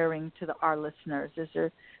inspiring to our listeners.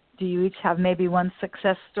 Do you each have maybe one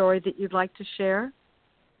success story that you'd like to share?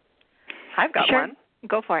 I've got one.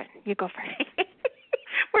 Go for it. You go first.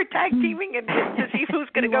 We're tag teaming and to see who's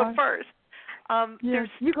going to go first. Yes,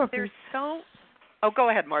 you go first. Go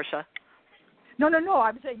ahead, Marcia. No.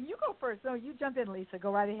 I'm saying you go first. No, you jump in, Lisa.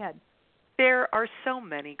 Go right ahead. There are so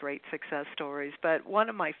many great success stories, but one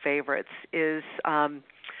of my favorites is a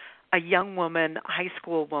young woman, high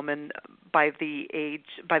school woman by the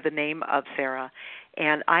name of Sarah.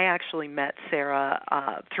 And I actually met Sarah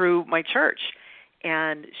through my church.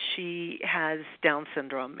 And she has Down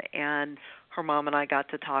syndrome, and her mom and I got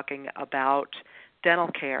to talking about dental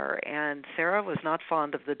care, and Sarah was not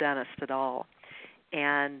fond of the dentist at all.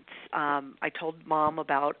 And I told Mom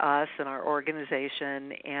about us and our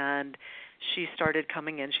organization, and she started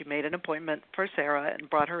coming in. She made an appointment for Sarah and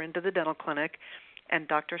brought her into the dental clinic, and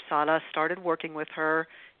Dr. Sada started working with her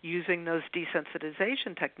using those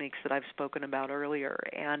desensitization techniques that I've spoken about earlier.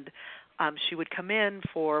 And she would come in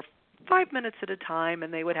for 5 minutes at a time,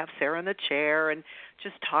 and they would have Sarah in the chair and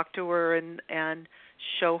just talk to her and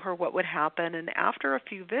show her what would happen. And after a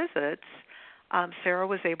few visits, Sarah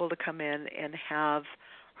was able to come in and have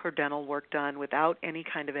her dental work done without any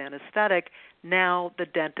kind of anesthetic. Now the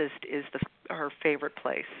dentist is her favorite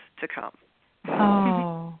place to come.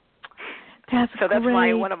 Oh, that's so that's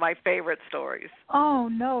great. one of my favorite stories. Oh,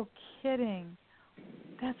 no kidding.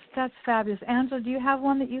 That's fabulous. Angela, do you have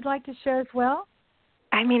one that you'd like to share as well?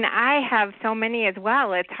 I mean, I have so many as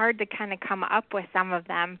well. It's hard to kind of come up with some of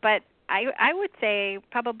them. But I would say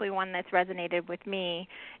probably one that's resonated with me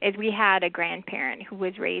is we had a grandparent who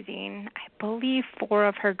was raising, I believe, 4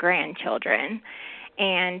 of her grandchildren.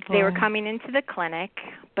 And they were coming into the clinic,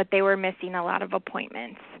 but they were missing a lot of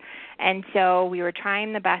appointments. And so we were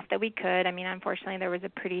trying the best that we could. I mean, unfortunately, there was a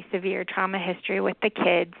pretty severe trauma history with the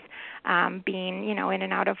kids. Being, in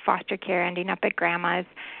and out of foster care, ending up at grandma's.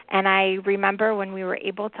 And I remember when we were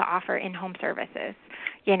able to offer in-home services,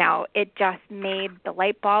 it just made the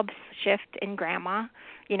light bulbs shift in grandma.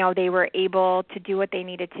 They were able to do what they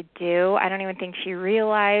needed to do. I don't even think she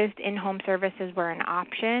realized in-home services were an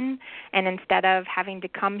option. And instead of having to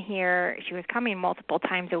come here, she was coming multiple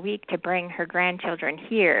times a week to bring her grandchildren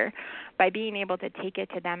here. By being able to take it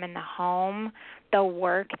to them in the home, the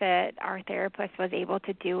work that our therapist was able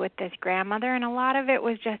to do with this grandmother, and a lot of it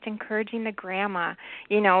was just encouraging the grandma,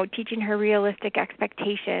 teaching her realistic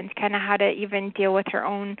expectations, kind of how to even deal with her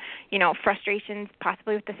own, frustrations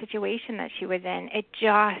possibly with the situation that she was in. It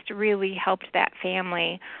just really helped that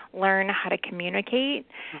family learn how to communicate.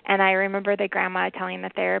 And I remember the grandma telling the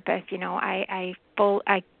therapist, I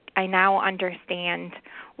now understand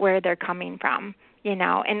where they're coming from. And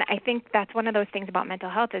I think that's one of those things about mental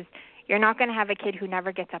health is you're not going to have a kid who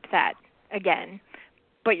never gets upset again,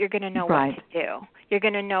 but you're going to know what to do. You're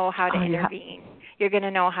going to know how to intervene. You're going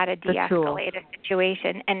to know how to de-escalate a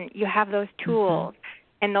situation, and you have those tools,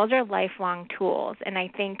 and those are lifelong tools. And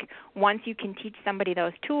I think once you can teach somebody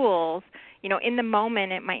those tools, in the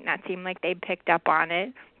moment it might not seem like they picked up on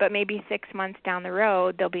it, but maybe 6 months down the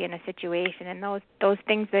road they'll be in a situation, and those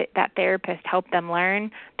things that therapist helped them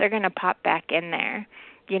learn, they're going to pop back in there.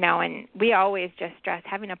 And we always just stress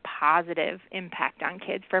having a positive impact on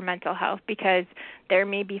kids for mental health, because there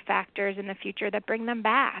may be factors in the future that bring them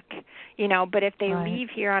back, but if they leave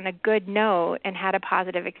here on a good note and had a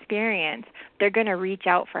positive experience, they're going to reach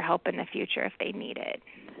out for help in the future if they need it.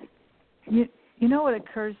 You know what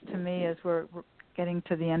occurs to me as we're getting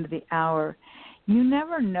to the end of the hour, you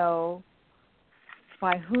never know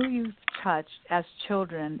by who you've touched as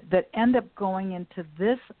children that end up going into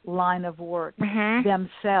this line of work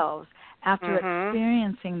themselves after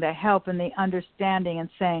experiencing the help and the understanding and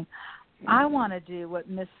saying, I want to do what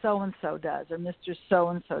Miss So-and-so does or Mr.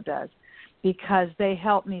 So-and-so does, because they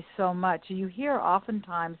help me so much. You hear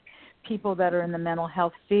oftentimes people that are in the mental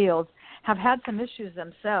health field have had some issues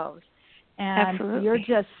themselves, and Absolutely. you're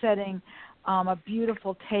just setting a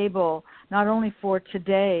beautiful table, not only for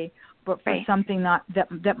today, but for Right. something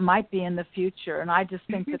that might be in the future. And I just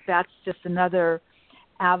think that that's just another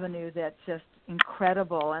avenue that's just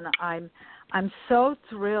incredible. And I'm so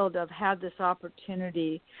thrilled to have had this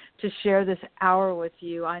opportunity to share this hour with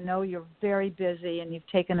you. I know you're very busy and you've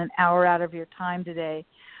taken an hour out of your time today,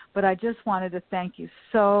 but I just wanted to thank you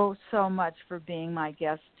so much for being my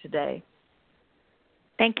guest today.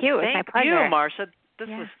 Thank you. It was my pleasure. Thank you, Marcia. This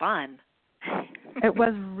was fun. It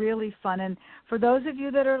was really fun. And for those of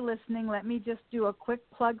you that are listening, let me just do a quick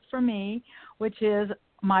plug for me, which is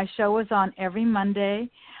my show is on every Monday.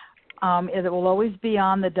 It will always be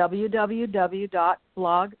on the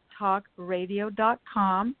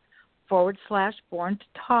www.blogtalkradio.com/Born to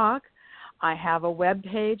Talk. I have a web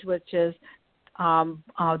page, which is the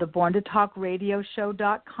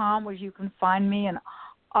BornToTalkRadioShow.com, where you can find me, and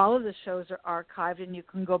all of the shows are archived, and you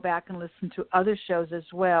can go back and listen to other shows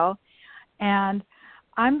as well. And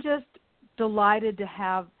I'm just delighted to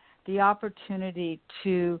have the opportunity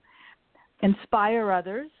to inspire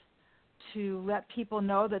others, to let people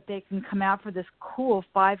know that they can come out for this cool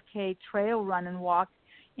 5K trail run and walk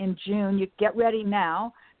in June. You get ready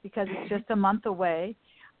now because it's just a month away.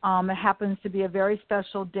 It happens to be a very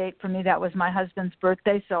special date for me. That was my husband's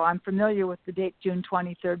birthday, so I'm familiar with the date June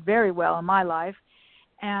 23rd very well in my life.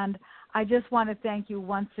 And I just want to thank you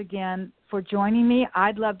once again for joining me.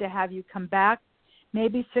 I'd love to have you come back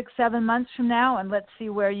maybe 6-7 months from now, and let's see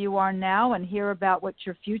where you are now and hear about what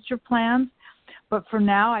your future plans. But for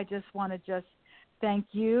now, I just want to just thank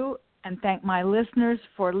you and thank my listeners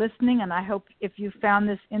for listening. And I hope if you found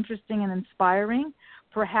this interesting and inspiring,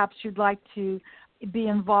 perhaps you'd like to be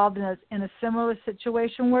involved in a similar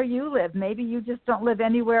situation where you live. Maybe you just don't live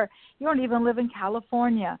anywhere. You don't even live in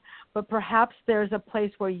California. But perhaps there's a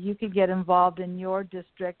place where you could get involved in your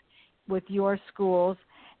district with your schools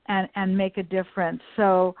and make a difference.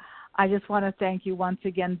 So I just want to thank you once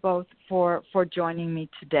again both for joining me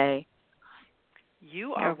today.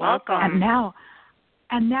 You are welcome.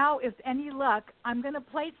 And now, if any luck, I'm going to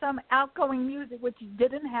play some outgoing music, which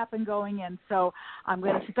didn't happen going in. So I'm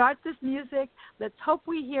going to start this music. Let's hope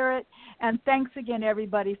we hear it. And thanks again,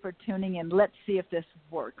 everybody, for tuning in. Let's see if this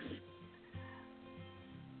works.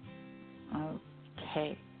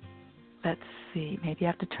 Okay. Let's see. Maybe I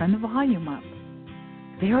have to turn the volume up.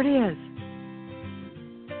 There it is.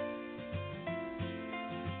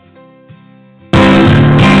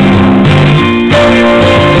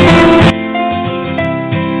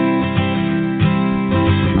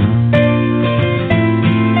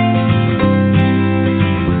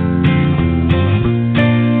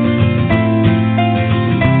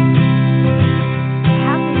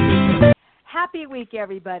 Happy week,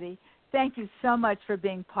 everybody. Thank you so much for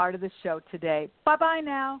being part of the show today. Bye-bye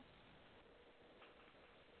now.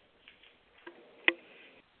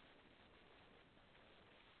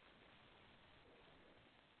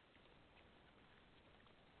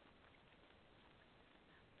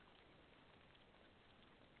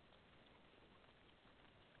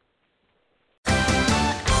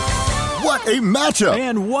 What a matchup!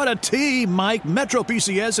 And what a team, Mike. Metro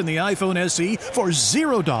PCS and the iPhone SE for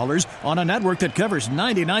 $0 on a network that covers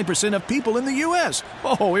 99% of people in the U.S.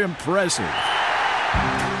 Oh, impressive.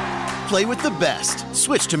 Play with the best.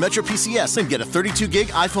 Switch to Metro PCS and get a 32-gig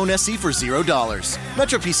iPhone SE for $0.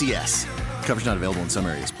 Metro PCS. Coverage not available in some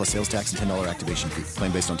areas, plus sales tax and $10 activation fee.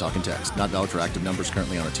 Claim based on talk and text. Not valid for active numbers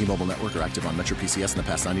currently on a T-Mobile network or active on Metro PCS in the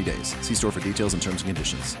past 90 days. See store for details and terms and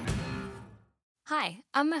conditions. Hi,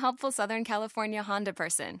 I'm a helpful Southern California Honda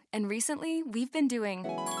person, and recently we've been doing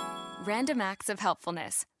random acts of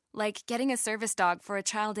helpfulness, like getting a service dog for a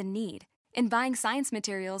child in need and buying science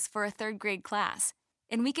materials for a third-grade class.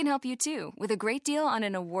 And we can help you, too, with a great deal on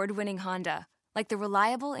an award-winning Honda, like the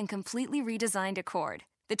reliable and completely redesigned Accord,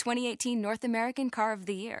 the 2018 North American Car of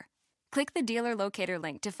the Year. Click the dealer locator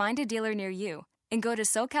link to find a dealer near you and go to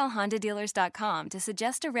SoCalHondaDealers.com to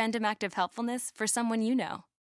suggest a random act of helpfulness for someone you know.